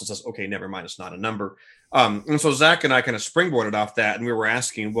something else and says, okay, never mind, it's not a number. And so Zach and I kind of springboarded off that, and we were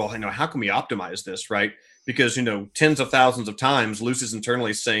asking, well, how can we optimize this, right? Because, tens of thousands of times, Lucy's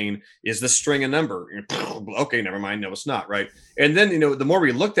internally saying, is this string a number? Okay, never mind. No, it's not, right? And then, the more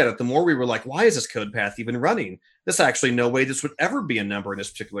we looked at it, the more we were like, why is this code path even running? There's actually no way this would ever be a number in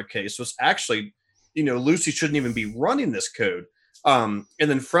this particular case. So it's actually, Lucy shouldn't even be running this code. And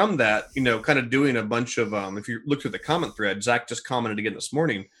then from that, kind of doing a bunch of, if you look through the comment thread, Zach just commented again this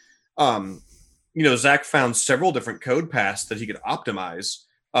morning, Zach found several different code paths that he could optimize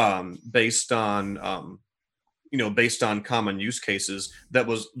based on common use cases that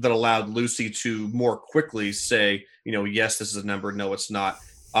allowed Lucy to more quickly say, yes, this is a number. No, it's not.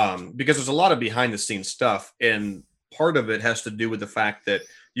 Because there's a lot of behind the scenes stuff. And part of it has to do with the fact that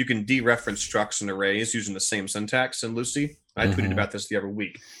you can dereference structs and arrays using the same syntax in Lucy. I tweeted about this the other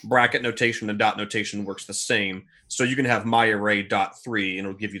week. Bracket notation and dot notation works the same. So you can have myArray.3 and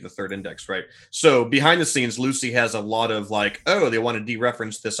it'll give you the third index, right? So behind the scenes, Lucy has a lot of like, oh, they want to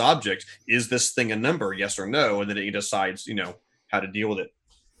dereference this object. Is this thing a number? Yes or no? And then it decides, how to deal with it.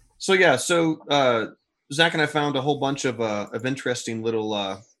 So yeah, Zach and I found a whole bunch of interesting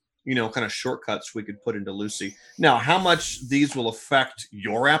little, kind of shortcuts we could put into Lucy. Now, how much these will affect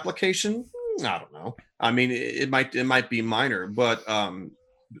your application? I don't know. I mean, it might be minor, but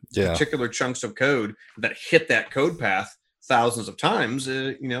particular chunks of code that hit that code path thousands of times,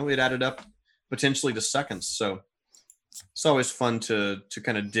 it added up potentially to seconds. So it's always fun to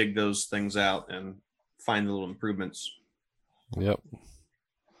kind of dig those things out and find the little improvements. Yep.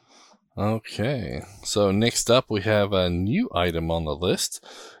 Okay. So next up, we have a new item on the list.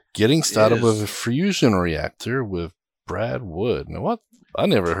 Getting started with a Fusion Reactor with Brad Wood. Now, what? I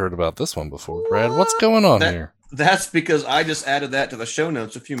never heard about this one before. Brad, what's going on here? That's because I just added that to the show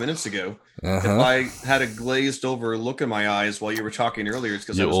notes a few minutes ago. If I had a glazed over look in my eyes while you were talking earlier, it's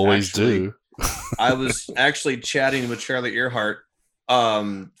because you always do. I was actually chatting with Charlie Earhart,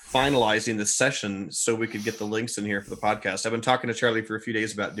 finalizing the session so we could get the links in here for the podcast. I've been talking to Charlie for a few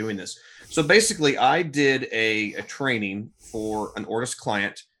days about doing this. So basically, I did a training for an Ortus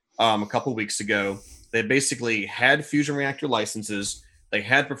client a couple weeks ago. They basically had Fusion Reactor licenses. They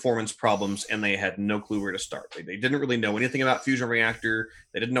had performance problems, and they had no clue where to start. They didn't really know anything about Fusion Reactor.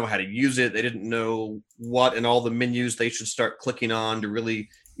 They didn't know how to use it. They didn't know what in all the menus they should start clicking on to really,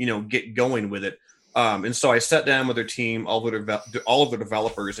 get going with it. And so I sat down with their team, all of their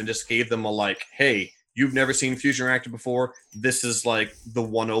developers, and just gave them a hey, you've never seen Fusion Reactor before, this is like the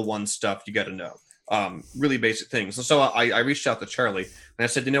 101 stuff you got to know. Really basic things. And so I reached out to Charlie and I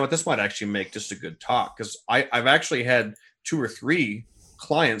said, you know what, this might actually make just a good talk, because I've actually had 2 or 3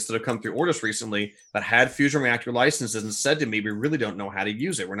 clients that have come through orders recently that had Fusion Reactor licenses and said to me, we really don't know how to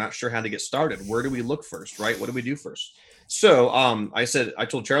use it. We're not sure how to get started. Where do we look first, right? What do we do first? So I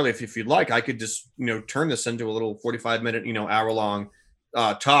told Charlie, if you'd like, I could just, turn this into a little 45-minute, hour-long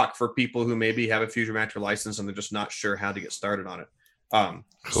talk for people who maybe have a Fusion Reactor license and they're just not sure how to get started on it. Cool.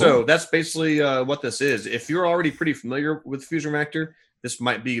 So that's basically what this is. If you're already pretty familiar with Fusion Reactor, this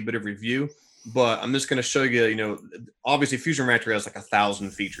might be a bit of review, but I'm just going to show you, obviously Fusion Reactor has like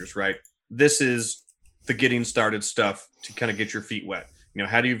 1,000 features, right? This is the getting started stuff to kind of get your feet wet.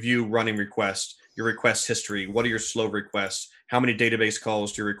 How do you view running requests, your request history? What are your slow requests? How many database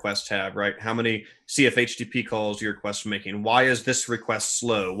calls do your requests have, right? How many CFHTTP calls do your requests making? Why is this request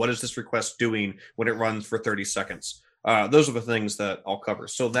slow? What is this request doing when it runs for 30 seconds? Those are the things that I'll cover.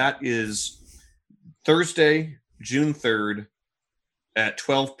 So that is Thursday, June 3rd at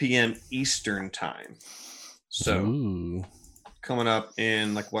 12 p.m. Eastern time. So coming up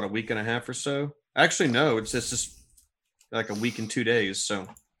in like, what, a week and a half or so? Actually, no, it's just like a week and 2 days. So,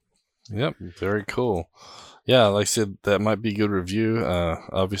 yep, very cool. Yeah, like I said, that might be a good review.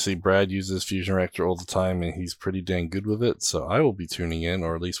 Obviously, Brad uses Fusion Reactor all the time, and he's pretty dang good with it. So I will be tuning in,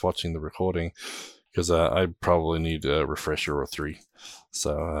 or at least watching the recording, because I probably need a refresher or 3.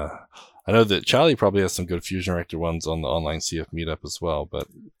 So I know that Charlie probably has some good Fusion Reactor ones on the online CF meetup as well. But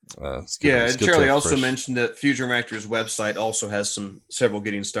it's good, yeah, and Charlie also mentioned that Fusion Reactor's website also has several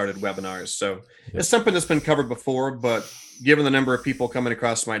getting started webinars. So it's something that's been covered before, but given the number of people coming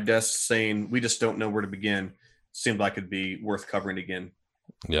across my desk saying we just don't know where to begin, it seemed like it'd be worth covering again.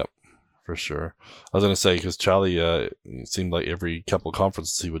 Yep, for sure. I was going to say, because Charlie, it seemed like every couple of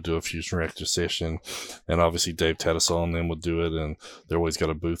conferences he would do a Fusion Reactor session, and obviously Dave Tattersall and them would do it, and they're always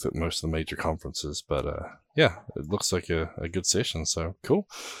got a booth at most of the major conferences. But yeah, it looks like a good session, so cool.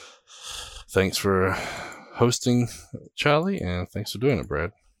 Thanks for hosting, Charlie, and thanks for doing it,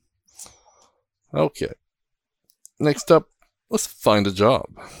 Brad. Okay. Next up, let's find a job.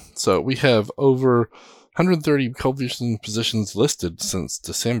 So we have over 130 ColdFusion positions listed since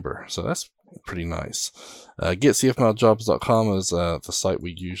December, so that's pretty nice. GetCFMileJobs.com is the site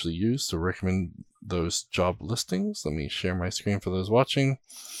we usually use to recommend those job listings. Let me share my screen for those watching.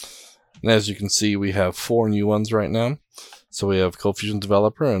 And as you can see, we have 4 new ones right now. So we have ColdFusion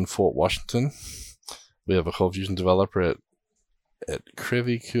Developer in Fort Washington. We have a ColdFusion Developer at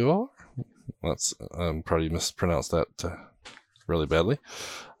Crevecoeur. That's probably mispronounced that really badly.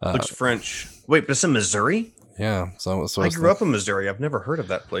 Looks French. Wait, but it's in Missouri? Yeah. So I grew up in Missouri. I've never heard of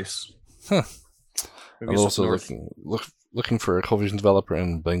that place. Huh. I'm also looking for a ColdFusion developer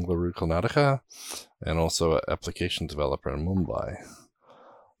in Bangalore, Karnataka, and also an application developer in Mumbai,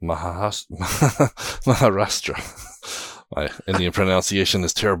 Maharashtra. My Indian pronunciation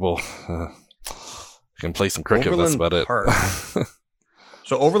is terrible. I can play some cricket, Overland that's about Park. it.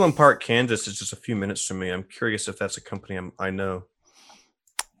 So Overland Park, Kansas is just a few minutes from me. I'm curious if that's a company I know.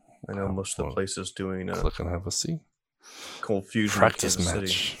 I know most of the places doing click and have a see. ColdFusion Practice Kansas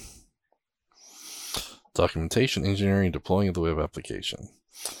match. City. Documentation, engineering, deploying of the web application.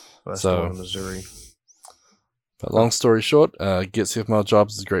 Well, that's the one in Missouri. But long story short, GetCFMile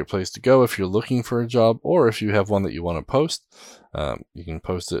Jobs is a great place to go if you're looking for a job, or if you have one that you want to post. You can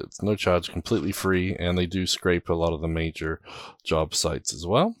post it. It's no charge, completely free, and they do scrape a lot of the major job sites as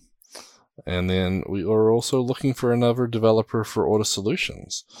well. And then we are also looking for another developer for Order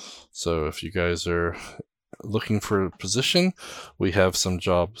Solutions. So if you guys are looking for a position, we have some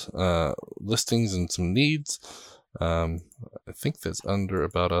job listings and some needs. I think that's under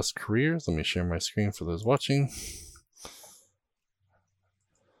About Us Careers. Let me share my screen for those watching.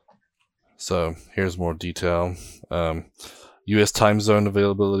 So here's more detail. U.S. time zone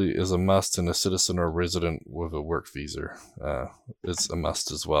availability is a must, and a citizen or resident with a work visa is a must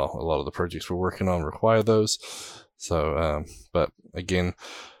as well. A lot of the projects we're working on require those. So, but again,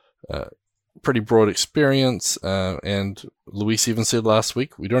 pretty broad experience. And Luis even said last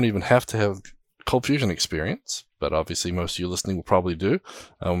week, we don't even have to have ColdFusion experience, but obviously most of you listening will probably do.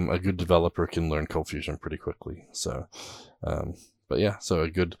 A good developer can learn ColdFusion pretty quickly. So, but yeah, so a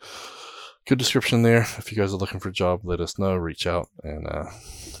good description there. If you guys are looking for a job, let us know, reach out, and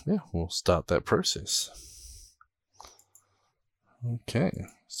yeah, we'll start that process. Okay,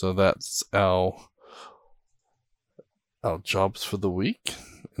 so that's our jobs for the week.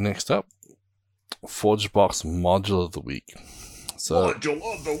 Next up, ForgeBox Module of the Week. So, Module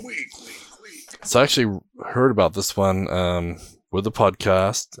of the Week. So I actually heard about this one with the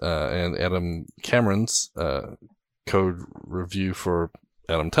podcast and Adam Cameron's code review for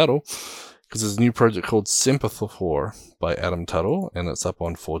Adam Tuttle, because there's a new project called Semaphore by Adam Tuttle, and it's up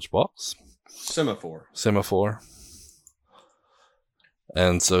on ForgeBox. Semaphore.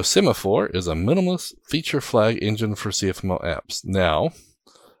 And so Semaphore is a minimalist feature flag engine for CFML apps. Now,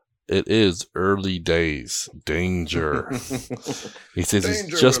 it is early days. Danger. He says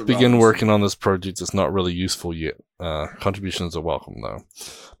he's just begun working on this project. It's not really useful yet. Contributions are welcome, though.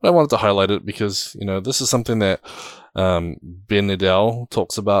 But I wanted to highlight it because, this is something that Ben Nadel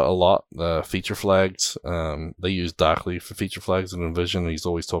talks about a lot. Feature flags. They use Darkly for feature flags in InVision, and he's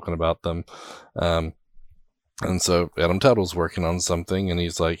always talking about them. And so Adam Tuttle's working on something, and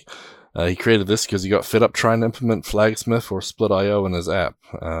he's like, he created this because he got fed up trying to implement Flagsmith or Split.io in his app.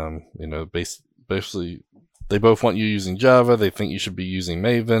 Basically, they both want you using Java. They think you should be using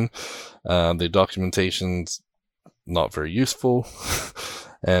Maven. Their documentation's not very useful.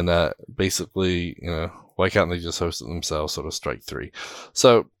 And basically, why can't they just host it themselves? Sort of strike three.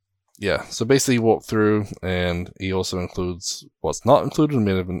 So, yeah. So basically, he walked through, and he also includes what's not included,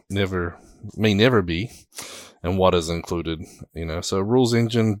 may never be, and what is included, so rules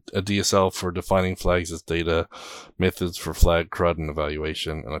engine, a DSL for defining flags as data, methods for flag CRUD and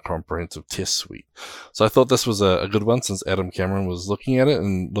evaluation, and a comprehensive test suite. So I thought this was a good one, since Adam Cameron was looking at it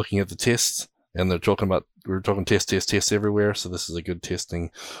and looking at the tests, and we were talking tests everywhere. So this is a good testing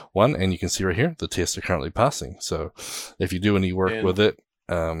one. And you can see right here, the tests are currently passing. So if you do any work with it,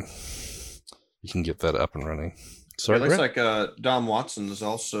 you can get that up and running. Sorry, it looks like Dom Watson has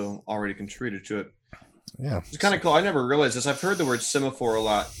also already contributed to it. Yeah. It's kind of cool. I never realized this. I've heard the word semaphore a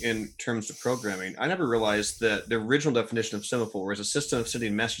lot in terms of programming. I never realized that the original definition of semaphore is a system of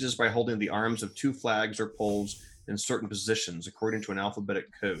sending messages by holding the arms of two flags or poles in certain positions according to an alphabetic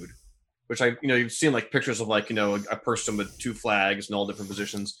code. Which you've seen like pictures of a person with two flags in all different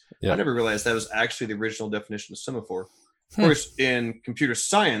positions. Yeah. I never realized that was actually the original definition of semaphore. Of course, in computer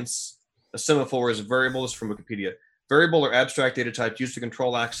science, a semaphore is a variable. This is from Wikipedia. Variable or abstract data type used to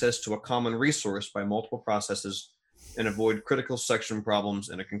control access to a common resource by multiple processes and avoid critical section problems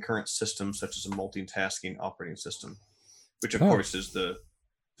in a concurrent system, such as a multitasking operating system, which of course is the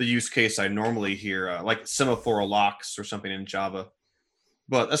use case I normally hear, like semaphore locks or something in Java.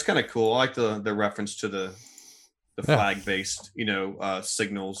 But that's kind of cool. I like the reference to the flag-based,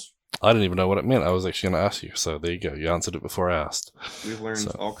 signals. I didn't even know what it meant. I was actually going to ask you. So there you go. You answered it before I asked. We've learned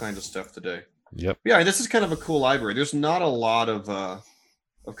all kinds of stuff today. Yep. Yeah, this is kind of a cool library. There's not a lot of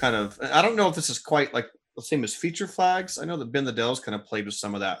kind of. I don't know if this is quite like the same as feature flags. I know that Ben Nadell's kind of played with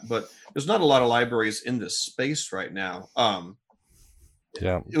some of that, but there's not a lot of libraries in this space right now.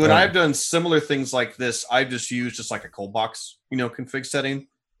 When I've done similar things like this, I've just used just like a cold box, config setting,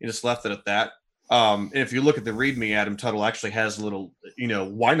 and just left it at that. And if you look at the README, Adam Tuttle actually has a little,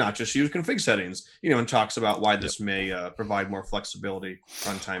 why not just use config settings, and talks about why this may provide more flexibility,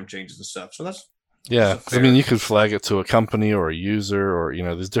 runtime changes and stuff. So that's you could flag it to a company or a user, or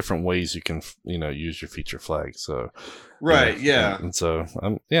there's different ways you can use your feature flag. So right, and so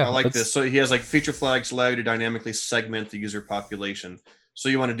I like this. So he has like feature flags allow you to dynamically segment the user population. So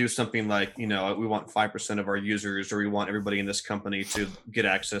you want to do something like, we want 5% of our users, or we want everybody in this company to get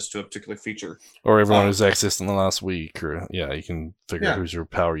access to a particular feature. Or everyone who's accessed in the last week, or you can figure out who's your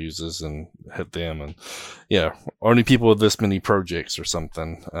power users and hit them. And only people with this many projects or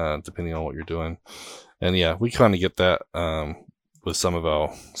something, depending on what you're doing. And we kind of get that with some of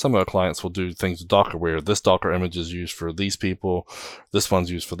our clients will do things with Docker where this Docker image is used for these people, this one's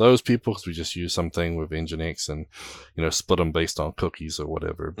used for those people, because we just use something with Nginx and split them based on cookies or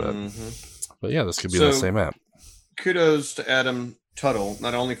whatever. But this could be the same app. Kudos to Adam Tuttle,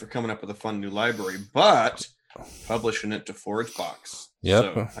 not only for coming up with a fun new library, but publishing it to ForgeBox.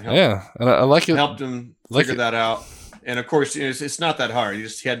 Yeah, and I like it. Helped him figure that out, and of course, it's not that hard.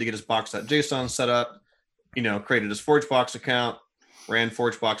 He had to get his box.json set up, created his ForgeBox account. Ran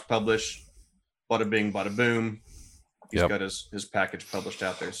ForgeBox publish, bada bing, bada boom. He's got his package published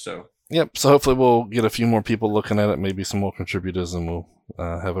out there. So so hopefully we'll get a few more people looking at it, maybe some more contributors, and we'll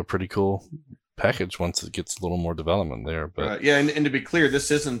have a pretty cold package once it gets a little more development there. But and to be clear,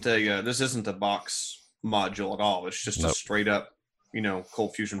 this isn't a box module at all. It's just a straight up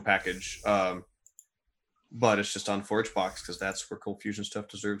Cold Fusion package. But it's just on ForgeBox because that's where Cold Fusion stuff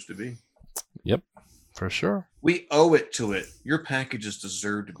deserves to be. Yep. For sure. We owe it to it. Your packages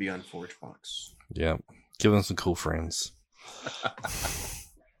deserve to be on ForgeBox. Yeah. Give them some cool friends.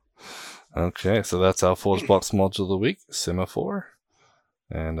 Okay, so that's our ForgeBox module of the week, Semaphore.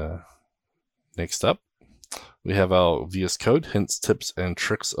 And next up, we have our VS Code hints, tips, and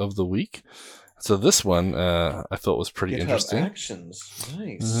tricks of the week. So this one I thought was pretty GitHub interesting. Actions.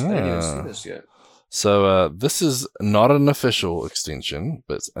 Nice. I didn't even see this yet. So this is not an official extension,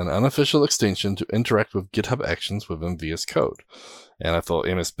 but it's an unofficial extension to interact with GitHub Actions within VS Code. And I thought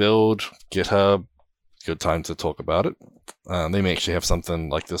MS Build, GitHub, good time to talk about it. They may actually have something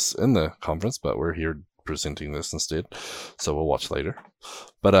like this in the conference, but we're here presenting this instead, so we'll watch later.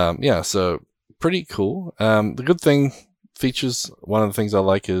 But yeah, so pretty cool. The good thing, features, one of the things I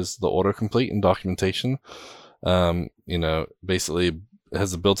like is the autocomplete and documentation. Basically it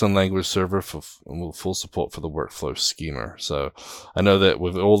has a built-in language server for full support for the workflow schema. So I know that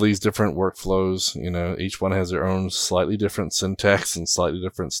with all these different workflows, each one has their own slightly different syntax and slightly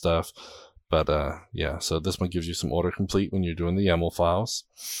different stuff. But yeah, so this one gives you some autocomplete when you're doing the YAML files.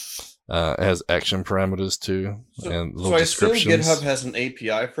 It has action parameters too, and little descriptions. I assume GitHub has an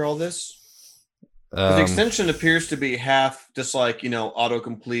API for all this. The extension appears to be half just like,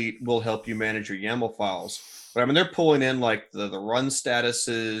 autocomplete will help you manage your YAML files. But I mean, they're pulling in like the run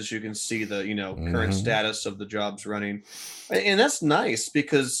statuses. You can see the, current status of the jobs running. And that's nice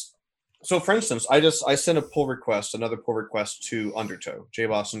because, so for instance, I sent another pull request to Undertow,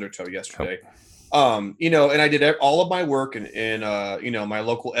 JBoss Undertow yesterday. And I did all of my work in my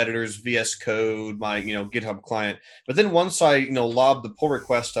local editors, VS Code, my, GitHub client. But then once I, lobbed the pull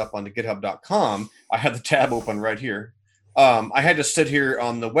request up onto github.com, I had the tab open right here. I had to sit here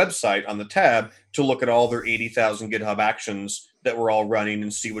on the website on the tab to look at all their 80,000 GitHub actions that were all running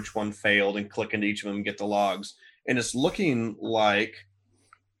and see which one failed and click into each of them and get the logs. And it's looking like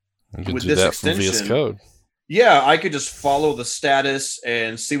with this extension, VS Code. Yeah, I could just follow the status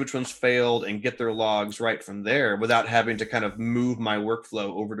and see which ones failed and get their logs right from there without having to kind of move my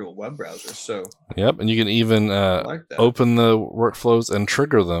workflow over to a web browser. So yep, and you can even open the workflows and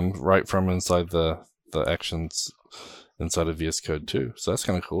trigger them right from inside the actions inside of VS Code too. So that's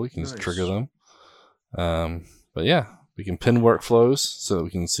kind of cool. You can just trigger them. But yeah, we can pin workflows so that we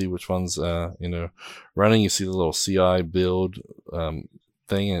can see which ones running. You see the little CI build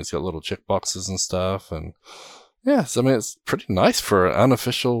thing, and it's got little checkboxes and stuff. And yeah, so I mean, it's pretty nice for an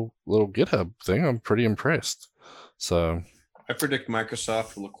unofficial little GitHub thing. I'm pretty impressed. So I predict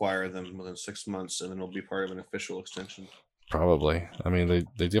Microsoft will acquire them within 6 months, and then it'll be part of an official extension. Probably. I mean, they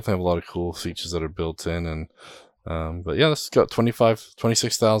definitely have a lot of cool features that are built in, and but yeah, this has got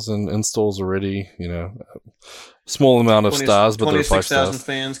 26,000 installs already. Small amount of stars, but they're 5 stars. 26,000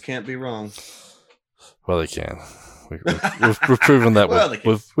 fans can't be wrong. Well, they can. We've proven that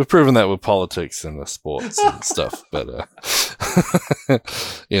we've proven that with politics and the sports and stuff. But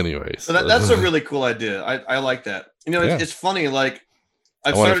anyways, so that's a really cool idea. I like that. It's funny. Like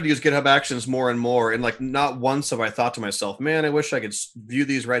I've started to use GitHub Actions more and more, and like not once have I thought to myself, "Man, I wish I could view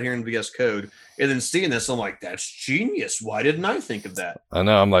these right here in VS Code." And then seeing this, I'm like, "That's genius! Why didn't I think of that?" I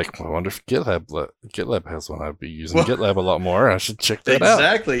know. I'm like, I wonder if GitLab has one. I'd be using GitLab a lot more. I should check that out.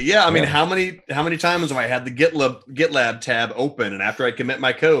 Exactly. Yeah. I mean, how many times have I had the GitLab tab open, and after I commit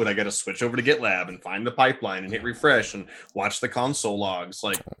my code, I got to switch over to GitLab and find the pipeline and hit refresh and watch the console logs.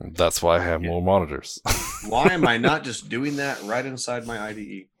 Like that's why I have more monitors. Why am I not just doing that right inside my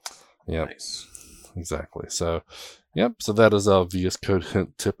IDE? Yeah, nice. Exactly. So, yep. So that is our VS Code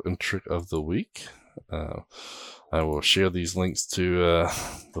hint, tip, and trick of the week. I will share these links to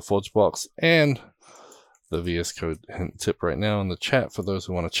the ForgeBox and the VS Code hint tip right now in the chat for those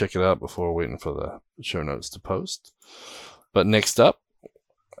who want to check it out before waiting for the show notes to post. But next up,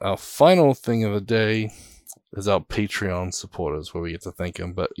 our final thing of the day is our Patreon supporters, where we get to thank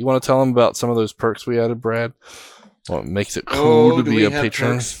them. But you want to tell them about some of those perks we added, Brad? What makes it cool to be a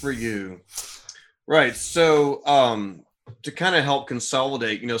patron? Perks for you, right? So, to kind of help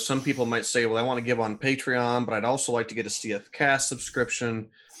consolidate, some people might say, "Well, I want to give on Patreon, but I'd also like to get a CFcast subscription,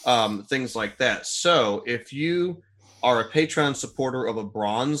 things like that." So, if you are a Patreon supporter of a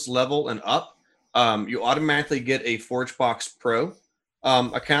bronze level and up, you automatically get a ForgeBox Pro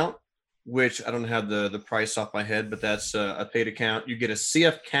account, which I don't have the price off my head, but that's a paid account. You get a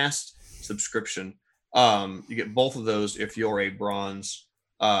CFcast subscription. You get both of those if you're a bronze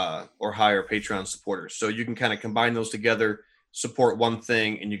or higher Patreon supporter. So you can kind of combine those together, support one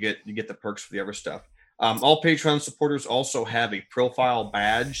thing, and you get the perks for the other stuff. All Patreon supporters also have a profile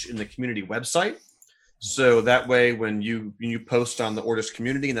badge in the community website. So that way, when you post on the Ortus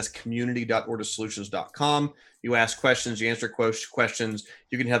community, and that's community.ortussolutions.com, you ask questions, you answer questions,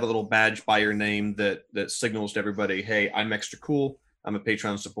 you can have a little badge by your name that signals to everybody, hey, I'm extra cool, I'm a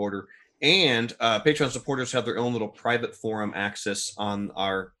Patreon supporter. And Patreon supporters have their own little private forum access on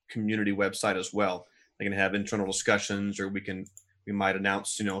our community website as well. They can have internal discussions, or we might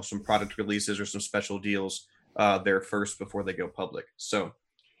announce, some product releases or some special deals there first before they go public. So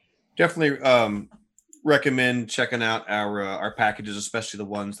Definitely recommend checking out our packages, especially the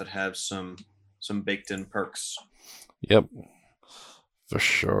ones that have some baked in perks. Yep, for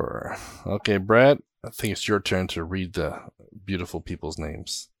sure. Okay, Brad, I think it's your turn to read the beautiful people's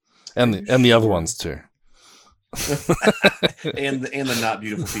names, and the other ones too, and the not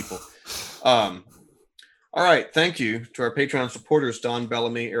beautiful people. All right, thank you to our Patreon supporters: Don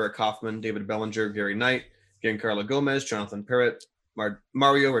Bellamy, Eric Hoffman, David Bellinger, Gary Knight, Giancarlo Gomez, Jonathan Parrott,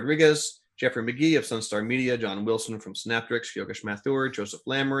 Mario Rodriguez, Jeffrey McGee of Sunstar Media, John Wilson from Synaptrix, Yogesh Mathur, Joseph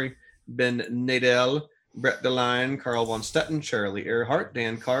Lamry, Ben Nadel, Brett DeLine, Carl von Stetten, Charlie Earhart,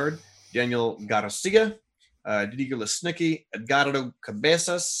 Dan Card, Daniel Garcia, Didier Lesnicki, Edgardo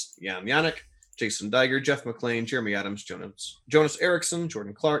Cabezas, Jan Yannick, Jason Diger, Jeff McLean, Jeremy Adams, Jonas Erickson,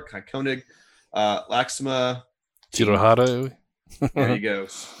 Jordan Clark, Kai Koenig, Laxma Tirohado. There you go.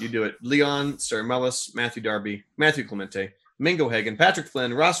 You do it. Leon, Sarah Mellis, Matthew Darby, Matthew Clemente, Mingo Hagen, Patrick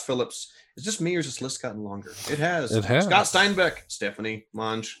Flynn, Ross Phillips. Is this me or has this list gotten longer? It has. Scott Steinbeck, Stephanie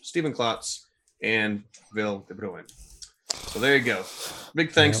Monge, Stephen Klotz, and Vil de Bruin. So there you go.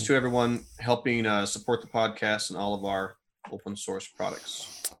 Big thanks to everyone helping support the podcast and all of our open source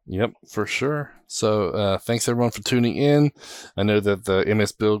products. Yep, for sure. So thanks everyone for tuning in. I know that the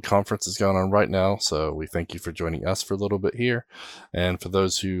MS Build conference is going on right now, so we thank you for joining us for a little bit here. And for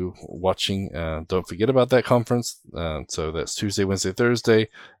those who watching, don't forget about that conference. So that's Tuesday, Wednesday, Thursday,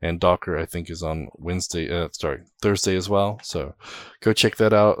 and Docker I think is on Thursday as well. So go check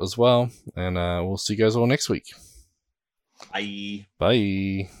that out as well, and we'll see you guys all next week. Bye.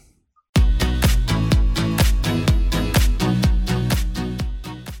 Bye.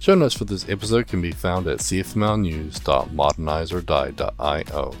 Show notes for this episode can be found at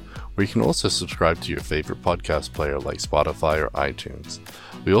cfmlnews.modernizeordie.io, where you can also subscribe to your favorite podcast player like Spotify or iTunes.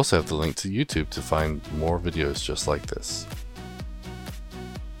 We also have the link to YouTube to find more videos just like this.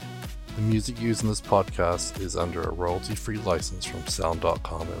 The music used in this podcast is under a royalty-free license from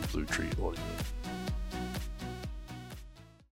Sound.com and Blue Tree Audio.